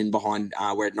awesome win behind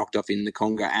where it knocked off in the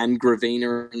Congo and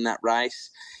Gravina in that race.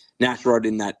 Nash rode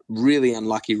in that really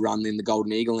unlucky run in the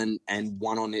Golden Eagle and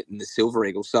won on it in the Silver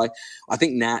Eagle. So I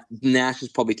think Nash has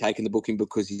probably taken the booking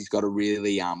because he's got a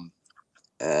really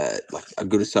like a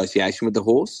good association with the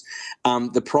horse.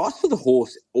 The price for the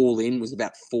horse all in was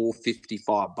about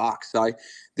 $455. So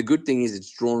the good thing is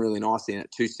it's drawn really nicely, and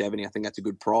at $270, I think that's a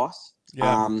good price.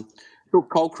 Yeah.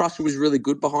 Cold Crusher was really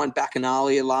good behind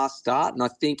Bacchanalia last start, and I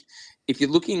think if you're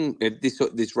looking at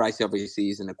this race,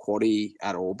 obviously isn't a quaddie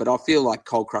at all, but I feel like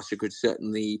Cold Crusher could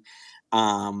certainly,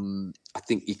 I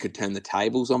think you could turn the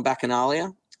tables on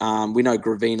Bacchanalia. We know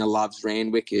Gravina loves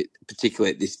Randwick,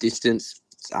 particularly at this distance.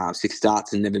 6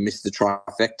 starts and never missed the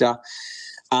trifecta.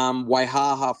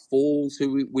 Waihaha Falls,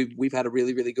 who we've had a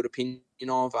really, really good opinion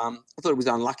of. I thought it was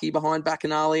unlucky behind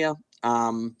Bacchanalia.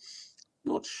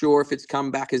 Not sure if it's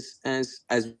come back as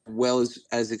well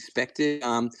as expected.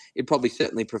 It'd probably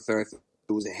certainly prefer if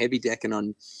it was a heavy deck,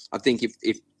 and I think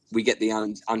if we get the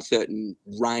uncertain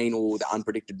rain or the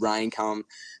unpredicted rain come,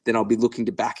 then I'll be looking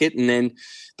to back it. And then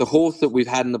the horse that we've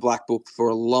had in the black book for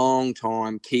a long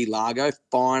time, Key Largo,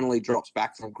 finally drops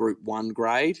back from Group 1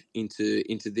 grade into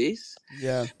this.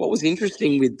 Yeah. What was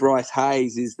interesting with Bryce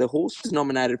Hayes is the horse was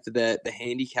nominated for the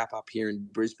handicap up here in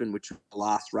Brisbane, which was the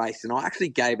last race. And I actually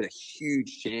gave it a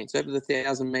huge chance over the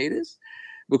 1,000 metres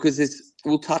because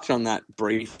we'll touch on that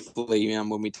briefly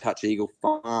when we touch Eagle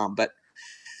Farm. But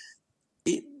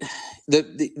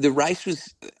the race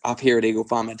was up here at Eagle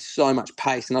Farm, had so much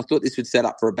pace, and I thought this would set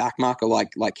up for a backmarker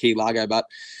like Key Largo, but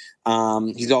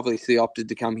he's obviously opted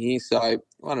to come here, so I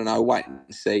don't know, wait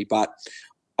and see. But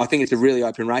I think it's a really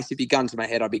open race. If you gun to my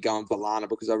head, I'd be going Villana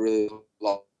because I really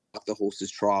like the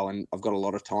horse's trial and I've got a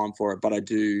lot of time for it. But I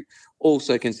do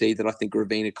also concede that I think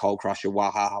Gravina, Cold Crusher,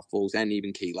 Waihaha Falls, and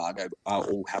even Key Largo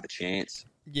all have a chance.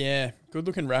 Yeah, good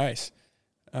looking race.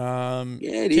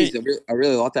 It is. I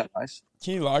really like that race.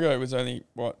 Key Largo was only,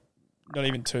 not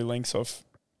even 2 lengths off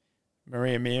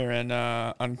Maria Mir and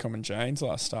Uncommon James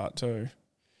last start too.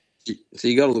 So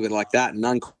you got to look at it like that. And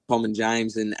Uncommon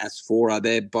James and Asphora,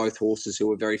 they're both horses who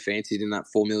were very fancied in that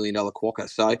 $4 million quokka.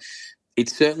 So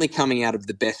it's certainly coming out of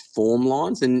the best form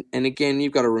lines. And again,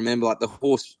 you've got to remember, like the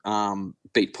horse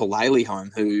beat Palele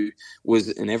home, who was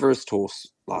an Everest horse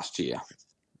last year.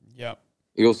 Yep.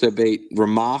 He also beat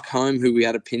Remark home, who we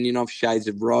had opinion of, Shades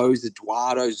of Rose,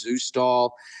 Eduardo, Zoo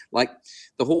Style. Like,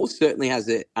 the horse certainly has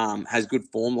good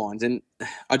form lines. And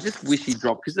I just wish he'd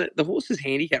drop, because the horse's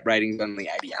handicap rating is only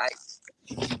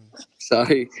 88. So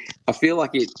I feel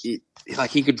like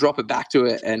like he could drop it back to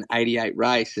an 88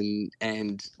 race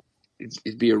and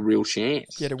it'd be a real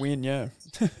chance. Get a win, yeah.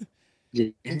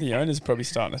 Yeah. The owner's probably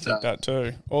starting to think that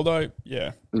too. Although,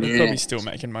 they're probably still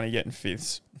making money getting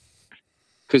fifths.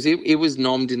 because it was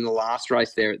nommed in the last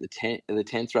race there at the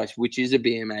 10th race, which is a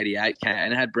BM88K,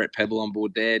 and it had Brett Pebble on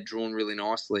board there, drawn really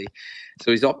nicely.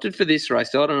 So he's opted for this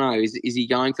race. So I don't know, is he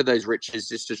going for those riches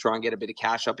just to try and get a bit of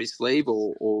cash up his sleeve,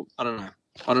 or I don't know.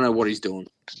 I don't know what he's doing.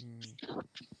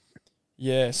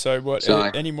 Yeah, so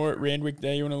any more at Randwick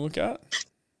there you want to look at?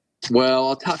 Well,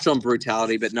 I'll touch on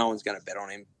Brutality, but no one's going to bet on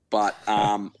him. But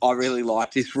I really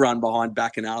liked his run behind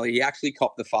Bacchanali. He actually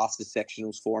copped the fastest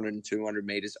sectionals, 400 and 200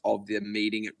 metres of the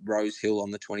meeting at Rose Hill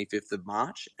on the 25th of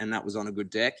March, and that was on a good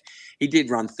deck. He did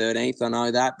run 13th, I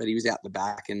know that, but he was out the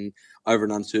back and over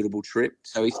an unsuitable trip.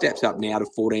 So he steps up now to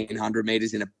 1,400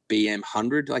 metres in a BM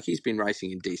 100. Like, he's been racing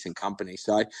in decent company.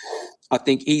 So I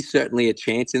think he's certainly a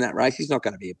chance in that race. He's not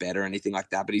going to be a bet or anything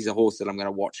like that, but he's a horse that I'm going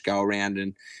to watch go around.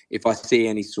 And if I see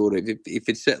any sort of, if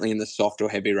it's certainly in the soft or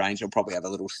heavy range, I'll probably have a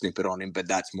little snippet on him, but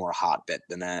that's more a heart bet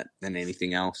than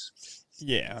anything else.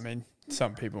 Yeah, I mean,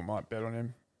 some people might bet on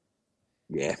him.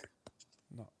 Yeah.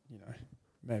 Not,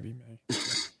 maybe me.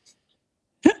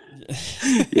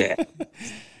 Yeah.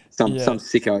 Some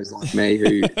sickos like me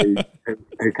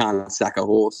who can't sack a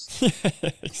horse.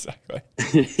 Exactly.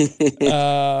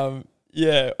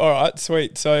 Yeah. All right.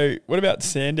 Sweet. So, what about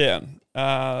Sandown?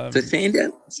 So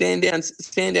Sandown's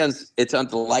it's on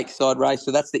the lakeside race,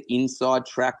 so that's the inside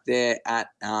track there at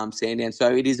Sandown.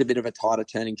 So it is a bit of a tighter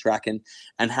turning track and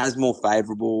has been more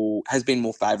favourable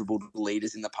to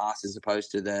leaders in the past as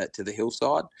opposed to the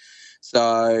hillside.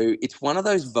 So it's one of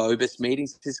those Vobis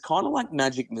meetings. It's kind of like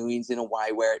Magic Millions in a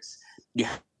way where you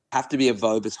have to be a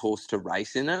Vobis horse to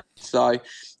race in it. So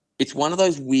it's one of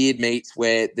those weird meets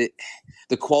where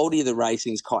the quality of the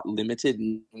racing is quite limited,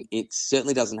 and it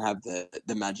certainly doesn't have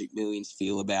the Magic Millions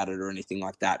feel about it or anything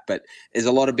like that. But there's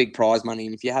a lot of big prize money,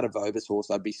 and if you had a Vobis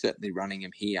horse, I'd be certainly running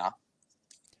him here.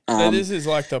 So this is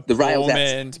like the rails poor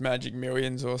man's Magic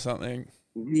Millions or something.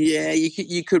 Yeah,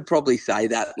 you could probably say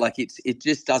that. Like it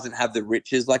just doesn't have the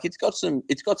riches. Like it's got some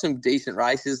decent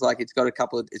races. Like it's got a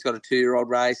 2-year-old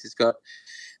race. It's got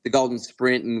the Golden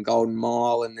Sprint and the Golden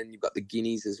Mile, and then you've got the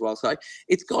Guineas as well. So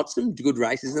it's got some good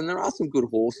races, and there are some good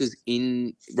horses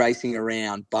in racing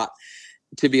around. But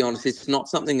to be honest, it's not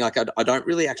something like I don't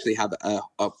really actually have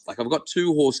like I've got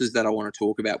two horses that I want to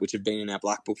talk about, which have been in our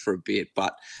black book for a bit,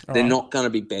 but they're not going to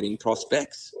be betting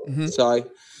prospects. Mm-hmm.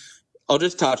 So I'll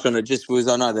just touch on it just because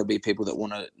I know there'll be people that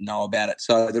want to know about it.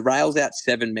 So the rail's out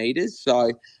 7 metres.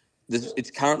 So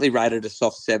it's currently rated a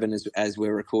soft 7 as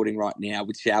we're recording right now,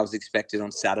 with showers expected on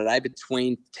Saturday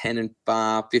between 10 and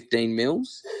 15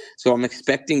 mils. So I'm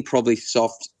expecting probably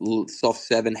soft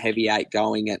 7, heavy 8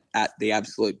 going at the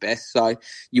absolute best. So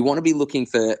you want to be looking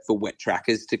for wet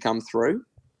trackers to come through.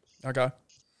 Okay.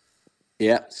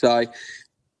 Yeah. So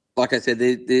like I said,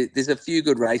 there's a few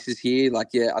good races here. Like,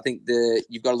 yeah, I think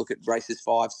you've got to look at races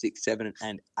 5, 6, 7,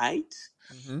 and 8.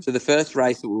 Mm-hmm. So the first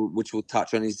race, which we'll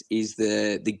touch on, is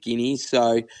the Guineas.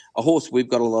 So a horse we've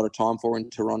got a lot of time for in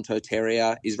Toronto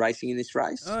Terrier is racing in this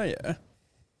race. Oh, yeah.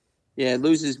 Yeah,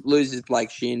 loses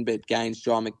Blake Shin, but gains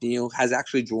Jai McNeil. Has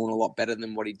actually drawn a lot better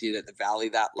than what he did at the Valley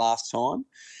that last time.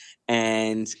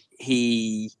 And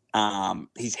he's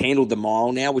handled the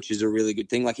mile now, which is a really good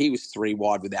thing. Like, he was 3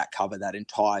 wide without cover that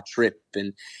entire trip,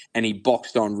 and he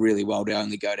boxed on really well to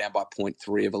only go down by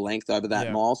 0.3 of a length over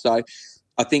that mile. So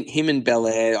I think him and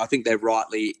Belair, I think they're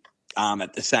rightly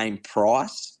at the same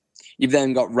price. You've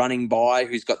then got Running By,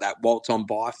 who's got that waltz on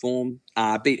by form.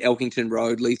 Beat Elkington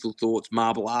Road, Lethal Thoughts,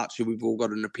 Marble Arch, who we've all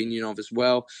got an opinion of as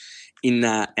well.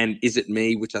 And Is It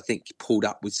Me, which I think pulled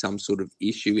up with some sort of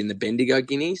issue in the Bendigo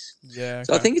Guineas. Yeah. Okay.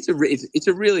 So I think it's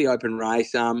a really open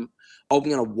race. I'm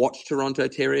going to watch Toronto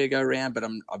Terrier go around, but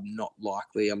I'm not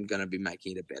likely I'm going to be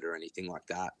making it a bet or anything like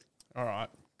that. All right,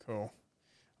 cool.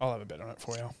 I'll have a bet on it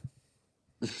for you.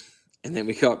 And then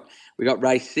we got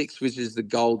race 6, which is the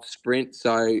Gold Sprint.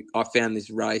 So I found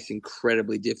this race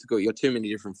incredibly difficult. You got too many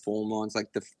different form lines. Like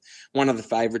one of the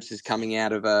favourites is coming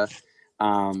out of a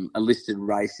listed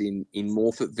race in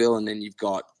Morfettville, and then you've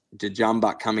got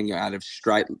Djumbuck coming out of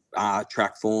straight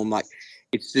track form. Like,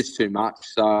 it's just too much.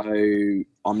 So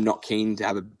I'm not keen to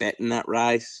have a bet in that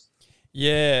race.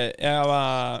 Yeah,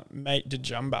 our mate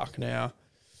Djumbuck now.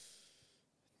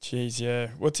 Jeez, yeah.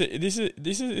 What's it? Is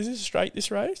it straight,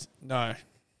 this race? No,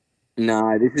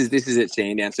 this is at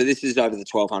Sandown. So this is over the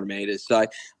 1,200 metres. So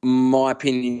my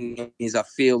opinion is I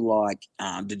feel like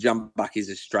Djumbuck is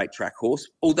a straight track horse,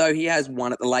 although he has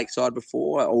won at the Lakeside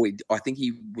before. I think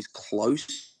he was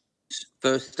close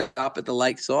first up at the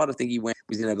Lakeside. I think he was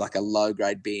in a low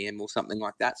grade BM or something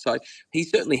like that. So he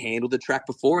certainly handled the track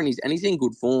before, and he's in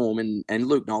good form. And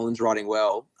Luke Nolan's riding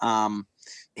well.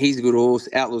 He's a good horse.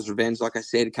 Outlaw's Revenge, like I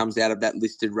said, comes out of that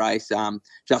listed race,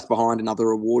 just behind another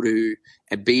award who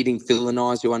are beating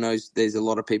Philonize, who I know there's a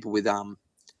lot of people with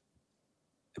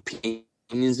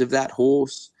opinions of that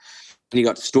horse. And you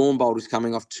got Stormbolt, who's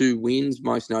coming off 2 wins,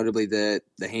 most notably the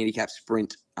handicap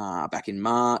sprint back in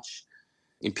March.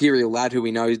 Imperial Lad, who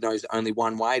we know knows only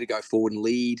one way to go forward and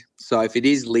lead. So if it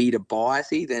is leader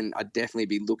biasy, then I'd definitely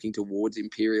be looking towards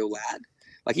Imperial Lad.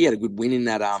 Like, he had a good win in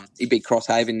that. He beat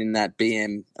Crosshaven in that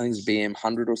BM, I think it was BM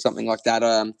 100 or something like that,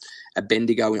 at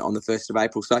Bendigo on the 1st of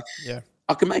April. So yeah,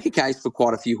 I can make a case for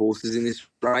quite a few horses in this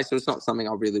race, so it's not something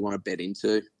I really want to bet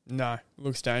into. No,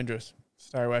 looks dangerous.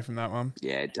 Stay away from that one.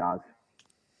 Yeah, it does.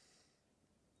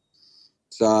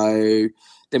 So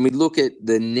then we look at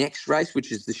the next race,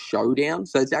 which is the Showdown.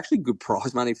 So it's actually good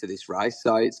prize money for this race.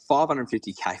 So it's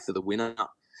 $550K for the winner.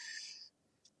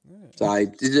 Yeah. So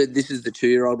this is the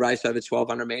 2-year-old race over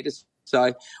 1,200 metres.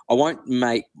 So I won't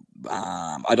make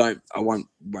won't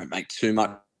make too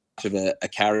much of a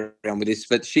carry on with this,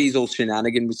 but She's All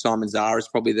Shenanigan with Simon Zara is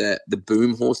probably the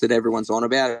boom horse that everyone's on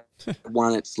about. It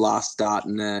won its last start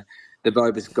in the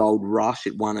Vobis Gold Rush.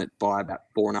 It won it by about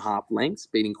 4.5 lengths,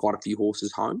 beating quite a few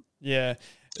horses home. Yeah.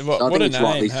 So I think it's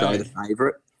rightly so the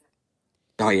favourite.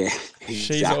 Oh, yeah. Exactly.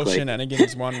 She's All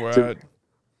Shenanigans, one word.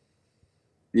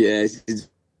 Yeah,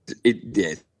 it's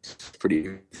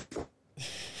pretty...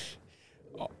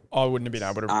 I wouldn't have been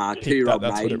able to pick that.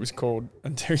 That's what it was called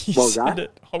until you said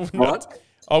it.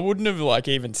 I wouldn't have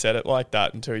even said it like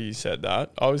that until you said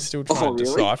that. I was still trying to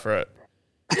decipher it.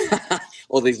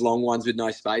 All these long ones with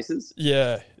no spaces.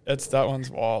 Yeah, that one's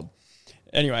wild.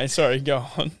 Anyway, sorry, go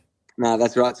on. No,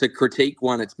 that's right. So Critique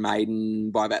won its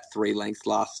maiden by about 3 lengths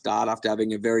last start after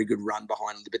having a very good run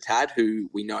behind Libertad, who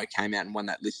we know came out and won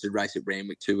that listed race at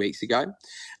Randwick 2 weeks ago.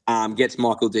 Gets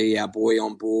Michael D, our boy,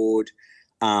 on board.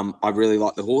 I really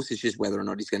like the horse. It's just whether or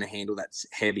not he's going to handle that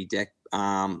heavy deck,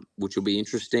 which will be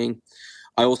interesting.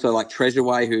 I also like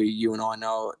Treasureway, who you and I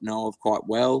know of quite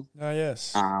well. Oh,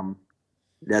 yes.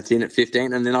 That's in at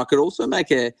 15. And then I could also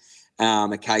make a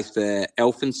case for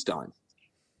Elphinstone.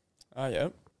 Oh, yeah.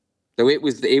 So it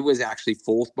was actually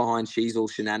 4th behind She's All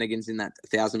Shenanigans in that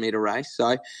 1,000-metre race.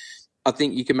 So I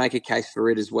think you can make a case for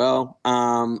it as well.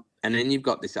 And then you've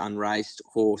got this unraced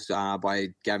horse by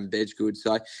Gavin Bedgegood.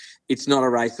 So it's not a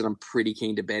race that I'm pretty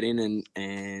keen to bet in,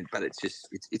 but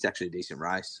it's actually a decent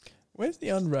race. Where's the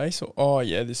unrace? Oh,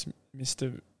 yeah, this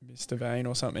Mr. Vane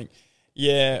or something.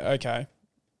 Yeah, okay.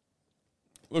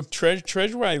 Look,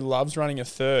 Treasureway loves running a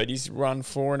 3rd. He's run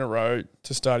 4 in a row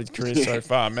to start his career so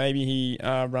far. Maybe he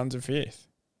runs a 5th.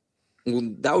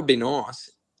 Well, that would be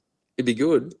nice. It'd be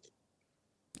good.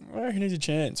 I reckon he's a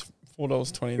chance.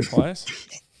 $4.20 the place.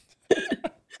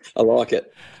 I like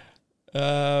it.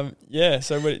 Yeah,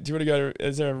 so do you want to go to,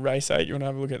 is there a race 8? You want to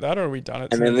have a look at that, or are we done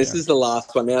it? And then this is the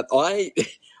last one. Now,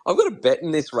 I've got a bet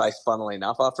in this race, funnily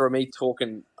enough, after me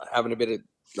talking, having a bit of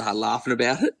laughing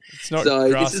about it. It's not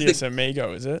Gracias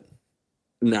Amigo, is it?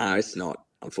 No, it's not,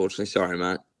 unfortunately. Sorry,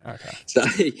 mate. Okay. So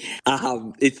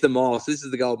it's the Miles. This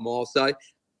is the Gold Mile. So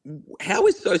how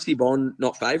is Sosi Bond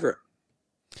not favourite?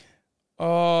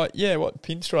 Oh, yeah, what?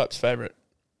 Pinstripe's favourite.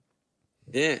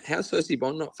 Yeah, how's Sosi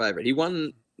Bond not favourite?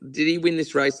 Did he win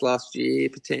this race last year,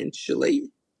 potentially?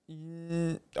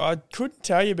 I couldn't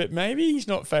tell you, but maybe he's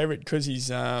not favourite because he's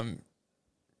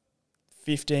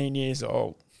 15 years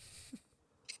old.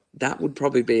 That would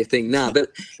probably be a thing. Nah,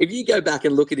 but if you go back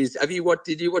and look at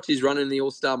did you watch his run in the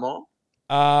All-Star Mile?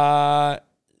 I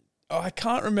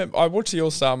can't remember. I watched the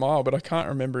All-Star Mile, but I can't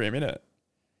remember him in it.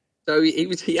 So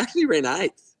he actually ran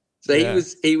 8th. So yeah.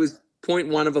 he was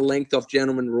 0.1 of a length off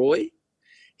Gentleman Roy.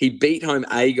 He beat home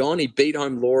Aegon. He beat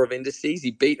home Law of Indices.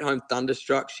 He beat home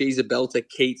Thunderstruck, She's a Belter,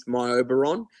 Keats, My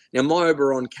Oberon. Now, My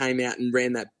Oberon came out and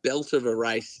ran that belt of a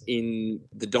race in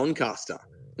the Doncaster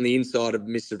on the inside of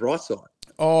Mr. Brightside.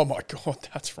 Oh, my God,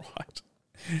 that's right.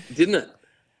 Didn't it?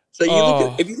 So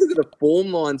if you look at the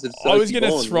form lines of Sophie I was going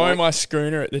to throw like, my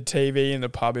schooner at the TV in the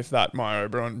pub if that My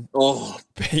Oberon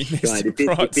beat Mr.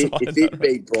 Brightside. If it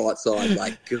beat Brightside,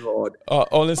 like, God.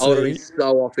 Honestly. I would have been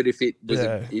so off it if it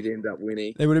ended up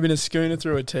winning. There would have been a schooner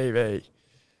through a TV.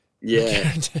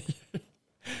 Yeah.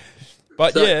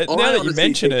 But so yeah, now that you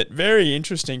mention it, very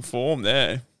interesting form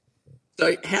there.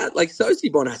 So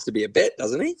Sosi Bon has to be a bet,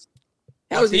 doesn't he?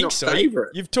 How is he not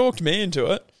favourite? You've talked me into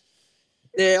it.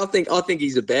 Yeah, I think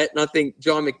he's a bet, and I think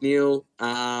John McNeil,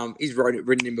 he's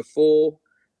ridden him before.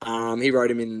 He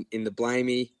rode him in the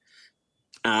Blamey.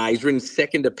 He's ridden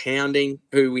second to Pounding,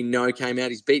 who we know came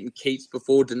out. He's beaten Keats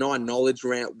before. Deny Knowledge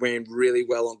ran really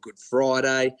well on Good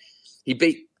Friday. He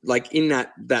beat, in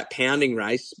that Pounding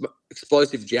race,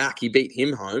 Explosive Jack, he beat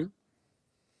him home.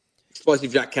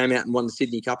 Explosive Jack came out and won the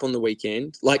Sydney Cup on the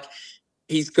weekend. Like,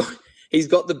 he's got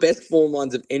the best form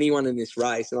lines of anyone in this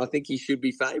race, and I think he should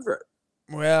be favourite.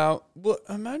 Well,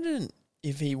 imagine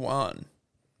if he won.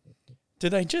 Do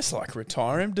they just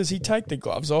retire him? Does he take the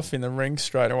gloves off in the ring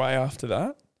straight away after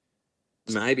that?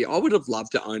 Maybe. I would have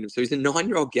loved to own him. So he's a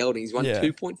 9-year-old gelding. He's won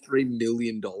 $2.3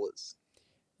 million.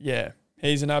 Yeah,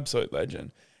 he's an absolute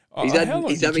legend. He's having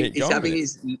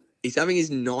his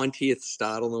 90th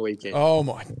start on the weekend. Oh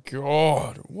my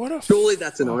God! Surely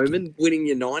that's an omen, winning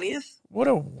your 90th. What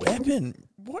a weapon!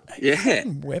 What a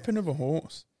weapon of a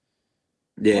horse!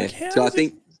 Yeah. So I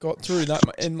think got through that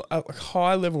in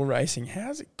high level racing.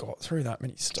 How's it got through that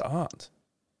many starts?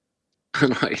 I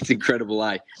know, it's incredible,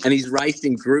 eh? And he's raced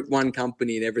in Group 1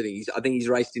 company and everything. I think he's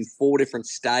raced in 4 different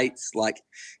states. Like,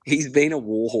 he's been a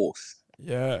war horse.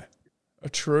 Yeah, a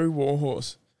true war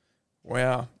horse.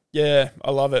 Wow. Yeah,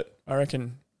 I love it. I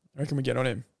reckon we get on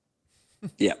him.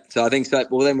 Yeah. So I think so.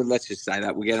 Well, then let's just say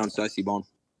that we'll get on Sosi Bon,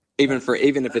 even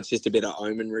if it's just a bit of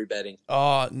omen betting.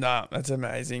 Oh no, that's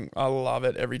amazing. I love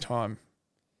it every time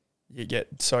you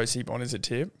get Sosi Bon as a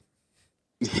tip.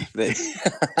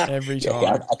 Every time.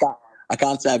 Yeah, I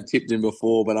can't say I've tipped him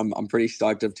before, but I'm pretty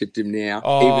stoked I've tipped him now,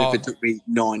 even if it took me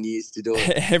 9 years to do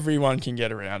it. Everyone can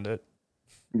get around it.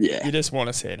 Yeah. You just want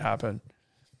to see it happen.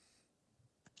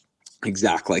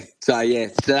 Exactly. So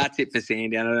that's it for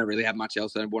Sandown. I don't really have much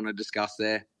else I want to discuss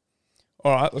there.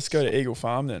 All right, let's go to Eagle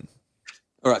Farm then.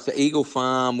 All right, so Eagle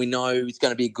Farm, we know it's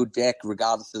going to be a good deck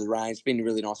regardless of the rain. It's been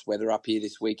really nice weather up here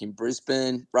this week in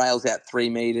Brisbane. Rails out 3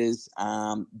 metres.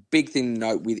 Big thing to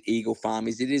note with Eagle Farm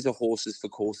is it is a horses for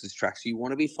courses track. So you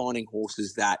want to be finding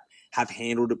horses that have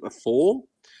handled it before.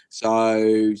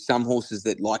 So some horses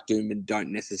that like Doomben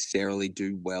don't necessarily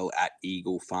do well at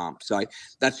Eagle Farm. So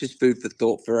that's just food for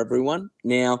thought for everyone.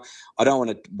 Now, I don't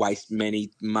want to waste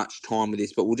much time with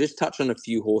this, but we'll just touch on a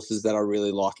few horses that I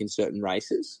really like in certain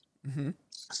races. Mm-hmm.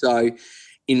 So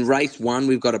in race 1,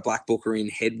 we've got a black booker in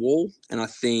Headwall, and I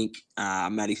think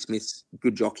Matty Smith's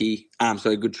good jockey,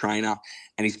 good trainer,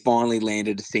 and he's finally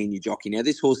landed a senior jockey. Now,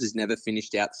 this horse has never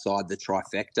finished outside the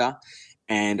trifecta,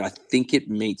 and I think it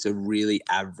meets a really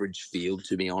average field,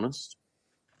 to be honest.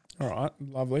 All right,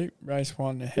 lovely. Race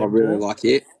 1 to Headwall. I really like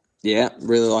it. Yeah,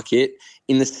 really like it.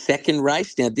 In the second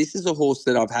race, now this is a horse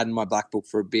that I've had in my black book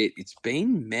for a bit. It's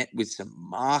been met with some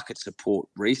market support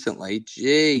recently.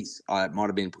 Jeez, it might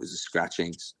have been because of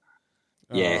scratchings.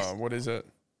 Yes. What is it?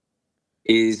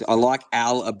 I like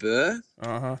Al Abur,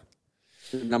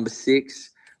 number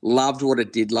 6. Loved what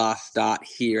it did last start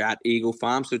here at Eagle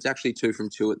Farm. So it's actually 2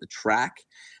 from 2 at the track.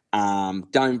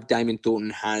 Damon Thornton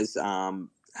has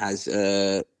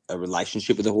a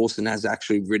relationship with the horse and has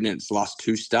actually ridden its last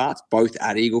 2 starts, both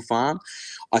at Eagle Farm.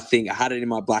 I think I had it in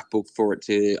my black book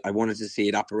I wanted to see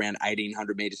it up around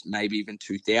 1,800 metres, maybe even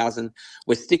 2,000.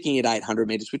 We're sticking at 800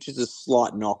 metres, which is a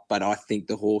slight knock, but I think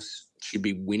the horse should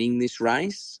be winning this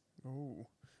race. Ooh,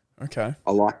 okay.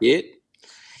 I like it.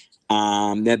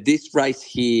 Now, this race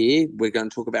here, we're going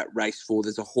to talk about race 4.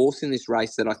 There's a horse in this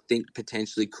race that I think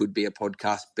potentially could be a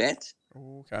podcast bet.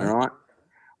 Okay. All right.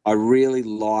 I really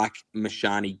like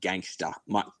Mashani Gangster.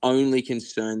 My only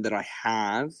concern that I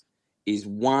have is,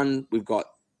 one, we've got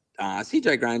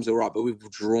CJ Graham's all right, but we've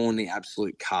drawn the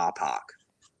absolute car park.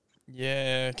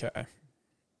 Yeah, okay.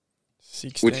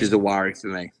 16. Which is a worry for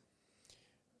me.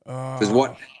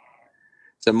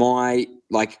 So my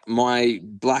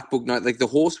black book note, the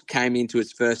horse came into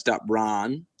its first up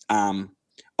run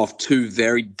of 2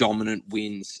 very dominant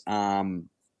wins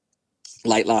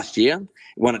late last year.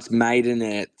 It won its maiden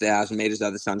at 1,000 metres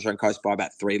over the Sunshine Coast by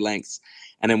about 3 lengths,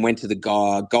 and then went to the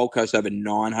Gold Coast over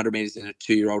 900 metres in a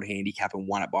 2-year-old handicap and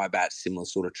won it by about a similar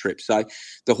sort of trip. So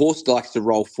the horse likes to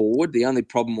roll forward. The only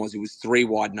problem was it was 3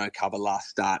 wide, no cover last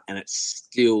start, and it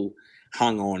still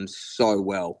hung on so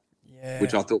well,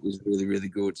 which I thought was really, really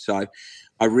good. So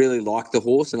I really like the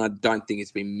horse, and I don't think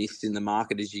it's been missed in the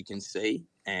market, as you can see.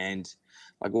 And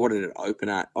what did it open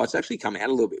at? Oh, it's actually come out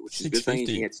a little bit, which is good. So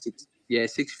you get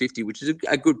 $650, which is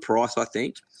a good price, I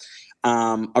think.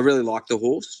 I really like the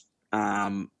horse.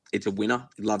 It's a winner.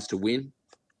 It loves to win.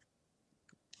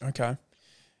 Okay.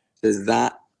 There's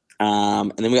that.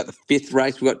 And then we got the 5th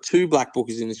race. We've got 2 black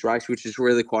bookers in this race, which is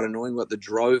really quite annoying. We've got the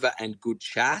Drover and Good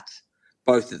Chat,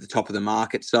 both at the top of the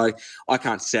market. So I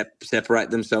can't separate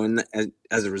them. So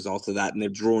as a result of that, and they're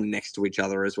drawn next to each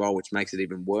other as well, which makes it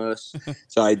even worse.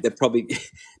 So they're probably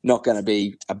not going to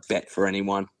be a bet for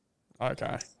anyone.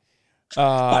 Okay.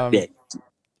 But yeah.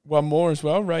 One more as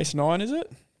well. Race 9, is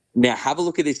it? Now have a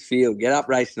look at this field. Get up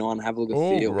race 9. Have a look at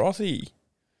the field. Oh, Rothy.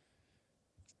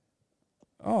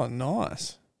 Oh,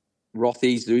 nice.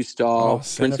 Rothy, Zoo Style,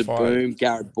 Prince of Centerfire. Boom,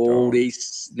 Garrett Baldy,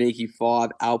 Sneaky 5,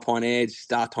 Alpine Edge,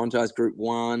 Star Tonto's Group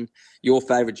 1, your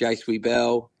favourite J.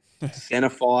 Bell,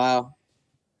 Centerfire.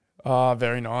 Oh,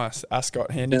 very nice.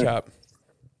 Ascot handicap.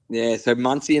 Yeah, so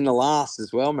Muncie in the last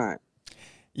as well, mate.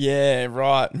 Yeah,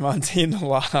 right. Muncie in the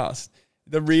last.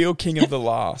 The real king of the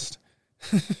last.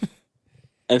 None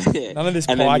of this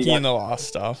pikey in the last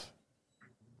stuff.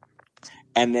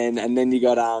 And then you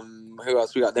got who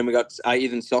else we got? Then we got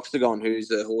Ethan Soxtagon,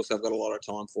 who's a horse I've got a lot of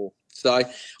time for. So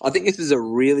I think this is a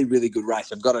really, really good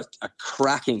race. I've got a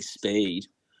cracking speed.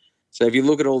 So if you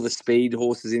look at all the speed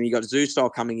horses in, you got Zoo Style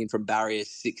coming in from barrier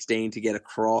 16 to get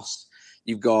across.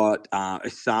 You've got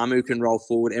Isamu can roll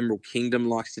forward. Emerald Kingdom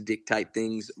likes to dictate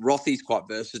things. Rothy's quite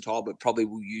versatile, but probably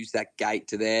will use that gate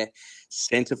to there.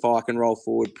 Centerfire can roll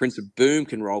forward. Prince of Boom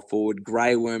can roll forward.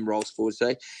 Grey Worm rolls forward.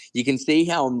 So you can see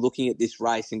how I'm looking at this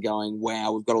race and going,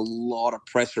 wow, we've got a lot of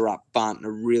pressure up front and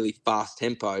a really fast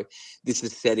tempo. This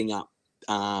is setting up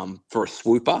for a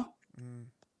swooper.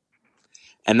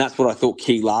 And that's what I thought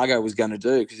Key Largo was going to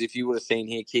do, because if you would have seen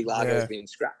here, Key Largo has been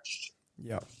scratched.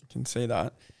 Yeah, you can see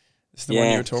that. It's the one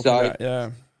you were talking about,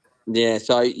 yeah. Yeah,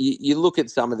 so you look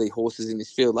at some of the horses in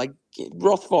this field, like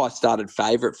Rothfire started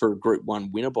favourite for a Group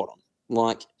 1 Winterbottom.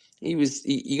 Like, you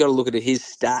got to look at his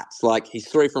stats. Like, he's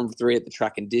 3 from 3 at the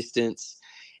track and distance.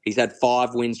 He's had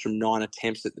 5 wins from 9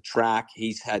 attempts at the track.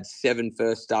 He's had 7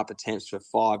 first-up attempts for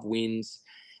 5 wins.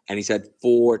 And he's had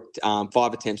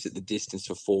 5 attempts at the distance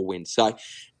for 4 wins. So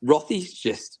Rothy's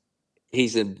just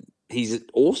he's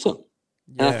awesome.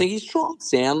 Yeah. And I think he's trying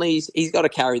soundly. He's got to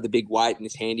carry the big weight in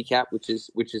his handicap, which is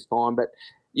fine. But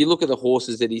you look at the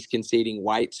horses that he's conceding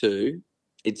weight to,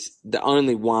 it's the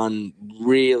only one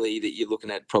really that you're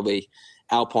looking at, probably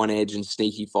Alpine Edge and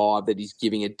Sneaky 5, that he's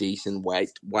giving a decent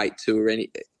weight to, or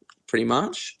pretty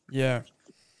much. Yeah.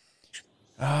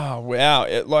 Oh, wow.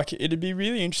 It'd be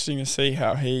really interesting to see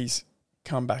how he's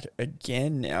come back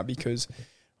again now, because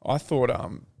I thought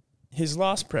his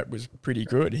last prep was pretty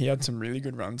good. He had some really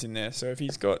good runs in there. So if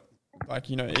he's got,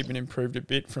 even improved a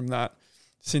bit from that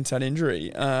since that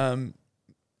injury, I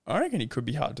reckon he could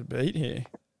be hard to beat here.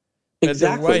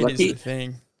 Exactly. The weight is the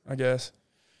thing, I guess.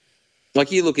 Like,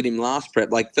 you look at him last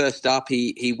prep, like first up,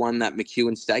 he won that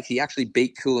McEwen Stakes. He actually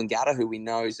beat Coolangatta, who we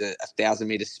know is a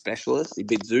 1,000-metre specialist. He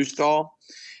beat Zoo Style.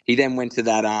 He then went to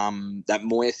that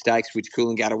Moya Stakes, which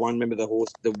Coolangatta won. Remember the horse,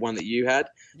 the one that you had?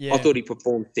 Yeah. I thought he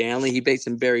performed soundly. He beat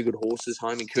some very good horses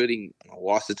home, including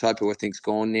Isotope, who I think's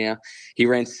gone now. He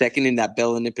ran second in that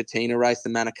Bella Nipotina race, the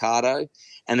Manicato.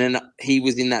 And then he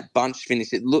was in that bunch finish.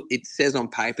 It says on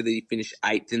paper that he finished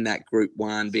 8th in that Group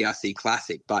 1 BRC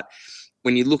Classic. But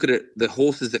when you look at it, the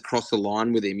horses that crossed the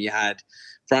line with him, you had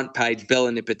front page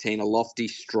Bella Nipotina, Lofty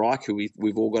Strike, who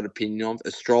we've all got opinion of,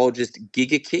 Astrologist,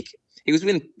 Giga Kick. He was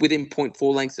within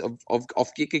 0.4 lengths of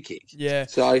Giga Kick. Yeah.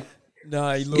 So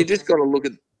you just got to look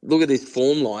at his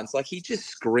form lines. Like, he just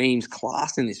screams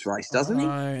class in this race, doesn't he?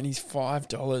 And he's $5.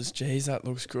 Jeez, that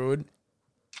looks good.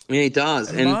 Yeah, he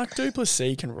does. And Mark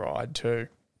Duplessis can ride too.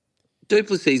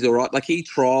 Duplessis all right. Like, he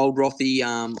trialled Rothy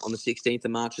on the 16th of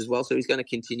March as well, so he's going to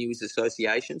continue his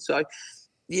association. So,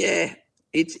 yeah,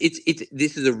 it's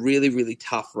this is a really, really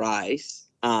tough race.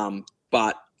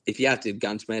 But if you have to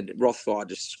gunsman, Rothfire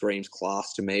just screams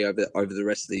class to me over the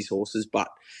rest of these horses. But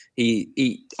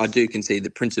I do concede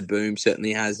that Prince of Boom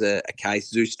certainly has a case.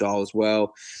 Zoo Style as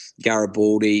well,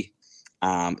 Garibaldi,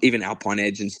 even Alpine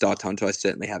Edge and Star Tonto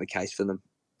certainly have a case for them.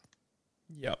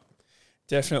 Yep,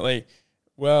 definitely.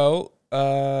 Well,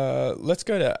 let's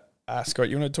go to Ascot.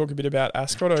 You want to talk a bit about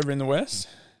Ascot over in the West?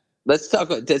 Let's talk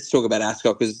about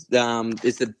Ascot, because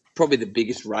it's probably the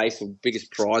biggest race or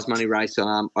biggest prize money race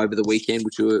over the weekend,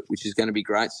 which is going to be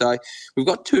great. So we've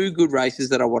got 2 good races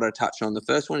that I want to touch on. The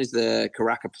first one is the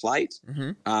Karaka Plate,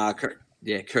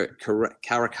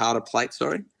 Karakata Plate,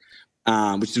 sorry,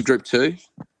 which is Group 2.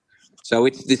 So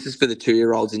this is for the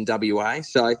 2-year-olds in WA.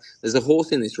 So there's a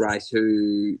horse in this race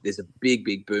who there's a big,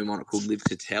 big boom on it called Live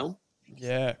to Tell.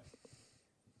 Yeah.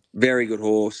 Very good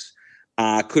horse.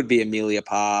 Could be Amelia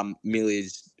Palm, Amelia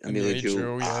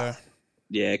Jewel.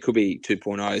 Yeah, it could be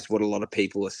 2.0 is what a lot of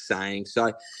people are saying.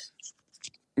 So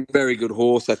very good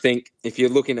horse. I think if you're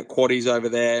looking at quaddies over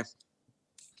there,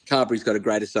 Carberry's got a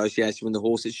great association with the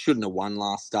horse. It shouldn't have won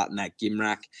last start in that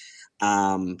Gimrak.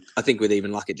 I think with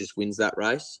even luck, it just wins that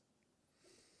race.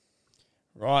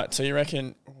 Right, so you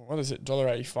reckon, what is it,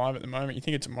 $1.85 at the moment? You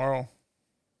think it's tomorrow?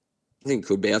 I think it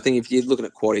could be. I think if you're looking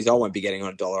at quaddies, I won't be getting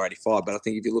on $1.85, but I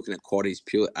think if you're looking at quaddies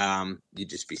pure, you'd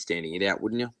just be standing it out,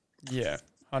 wouldn't you? Yeah,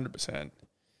 100%.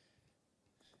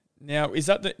 Now, is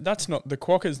that's not the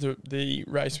Quokka's the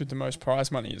race with the most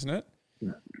prize money, isn't it?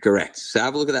 Correct. So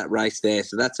have a look at that race there.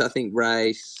 So that's, I think,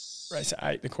 race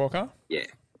 8, the Quokka. Yeah,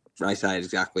 race 8,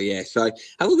 exactly, yeah. So have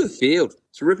a look at the field.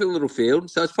 It's a ripping little field.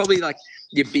 So it's probably like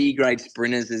your B-grade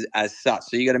sprinters as such.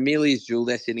 So you got Amelia's Jewel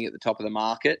there sitting at the top of the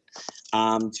market.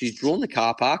 She's drawn the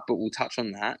car park, but we'll touch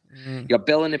on that. You got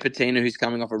Bella Nipotina, who's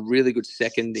coming off a really good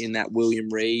second in that William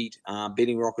Reed,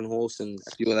 beating Rockin' Horse and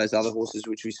a few of those other horses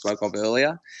which we spoke of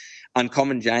earlier.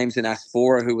 Uncommon James and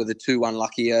Asphora, who were the two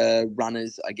unluckier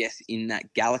runners, I guess, in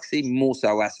that galaxy. More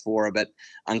so Asphora, but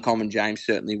Uncommon James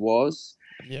certainly was.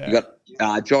 Yeah. You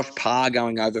got Josh Parr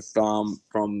going over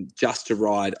from Just to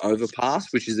Ride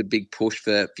Overpass, which is a big push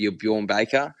for your Bjorn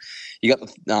Baker. You got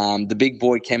the big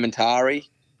boy Kementari.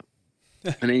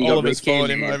 And then you all got of us followed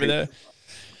him over there.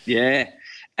 Yeah.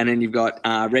 And then you've got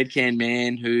Red Can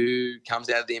Man, who comes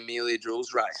out of the Amelia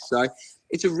Drills race. So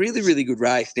it's a really, really good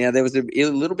race. Now, there was a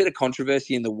little bit of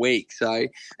controversy in the week. So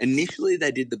initially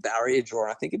they did the barrier draw.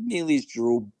 I think Amelia's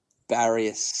drew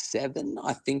barrier 7,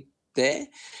 I think, there.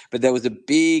 But there was a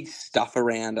big stuff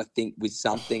around, I think, with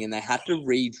something, and they had to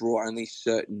redraw only a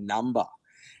certain number.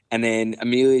 And then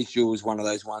Amelia's Jewel was one of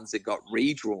those ones that got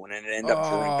redrawn, and it ended up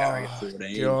drawing barrier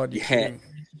 14. God, yeah.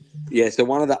 Yeah, so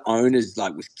one of the owners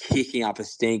was kicking up a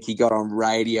stink. He got on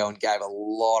radio and gave a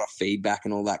lot of feedback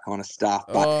and all that kind of stuff.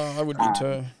 But, I would be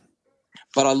too.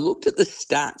 But I looked at the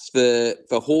stats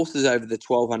for horses over the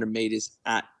 1,200 metres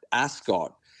at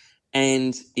Ascot,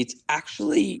 and it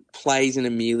actually plays in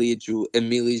Amelia's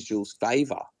Jewel's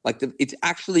favour. It's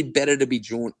actually better to be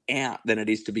drawn out than it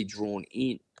is to be drawn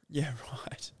in. Yeah,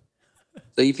 right.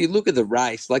 So if you look at the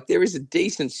race, there is a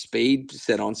decent speed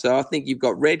set on. So I think you've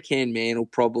got Red Can Man will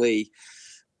probably,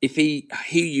 if he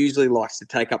usually likes to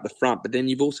take up the front, but then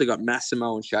you've also got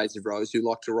Massimo and Shades of Rose who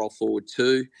like to roll forward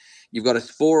too. You've got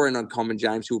Asphora and Uncommon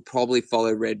James who will probably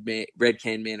follow Red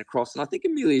Can Man across. And I think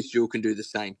Amelia's Jewel can do the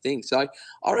same thing. So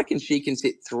I reckon she can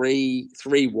sit three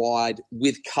wide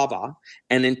with cover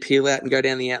and then peel out and go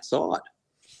down the outside.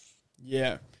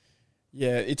 Yeah.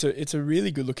 Yeah, it's a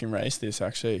really good looking race, this,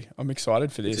 actually. I'm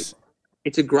excited for this.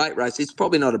 It's a great race. It's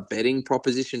probably not a betting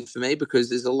proposition for me because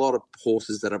there's a lot of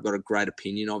horses that I've got a great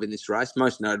opinion of in this race,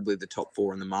 most notably the top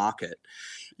 4 in the market.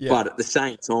 Yeah. But at the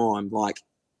same time,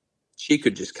 she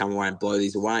could just come away and blow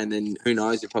these away, and then who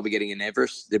knows, they're probably getting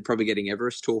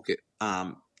Everest talk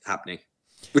happening,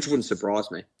 which wouldn't surprise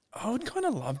me. I would kind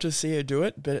of love to see her do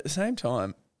it, but at the same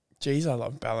time, geez, I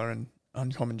love Bella and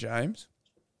Uncommon James.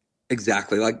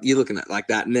 Exactly. You're looking at it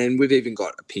that. And then we've even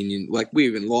got opinion. We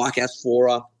even like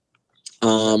Asphora.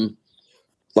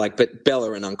 But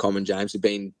Bella and Uncommon James have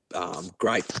been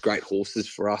great horses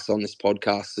for us on this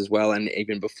podcast as well, and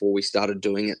even before we started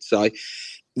doing it. So,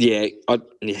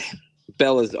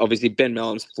 Bella's obviously, Ben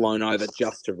Mellon's flown over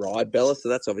just to ride Bella, so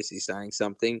that's obviously saying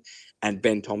something. And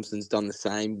Ben Thompson's done the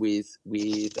same with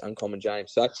Uncommon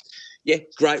James. So, yeah,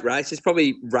 great race. It's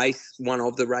probably one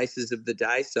of the races of the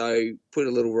day. So put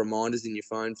a little reminders in your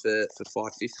phone for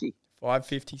 5:50.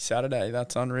 5:50 Saturday.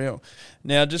 That's unreal.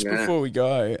 Now, just before we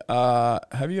go,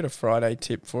 have you got a Friday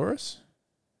tip for us?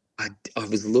 I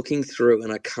was looking through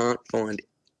and I can't find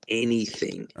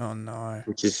anything. Oh, no.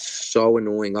 Which is so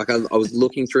annoying. I was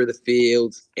looking through the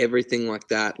fields, everything like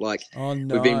that. Oh,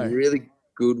 no. We've been really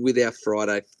good with our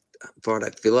Friday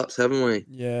fill-ups, haven't we?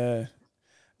 Yeah.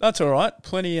 That's all right.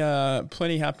 Plenty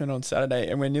happening on Saturday,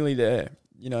 and we're nearly there.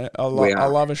 I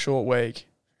love a short week.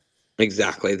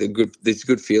 Exactly. It's a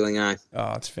good feeling, eh?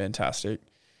 Oh, it's fantastic.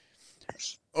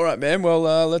 All right, man.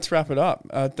 Well, let's wrap it up.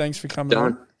 Thanks for coming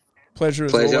on. Pleasure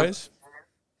as always.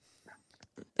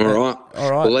 All right.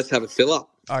 Well, let's have a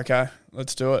fill-up. Okay,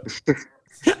 let's do it.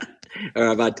 All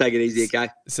right, mate. Take it easy, okay?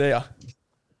 See ya.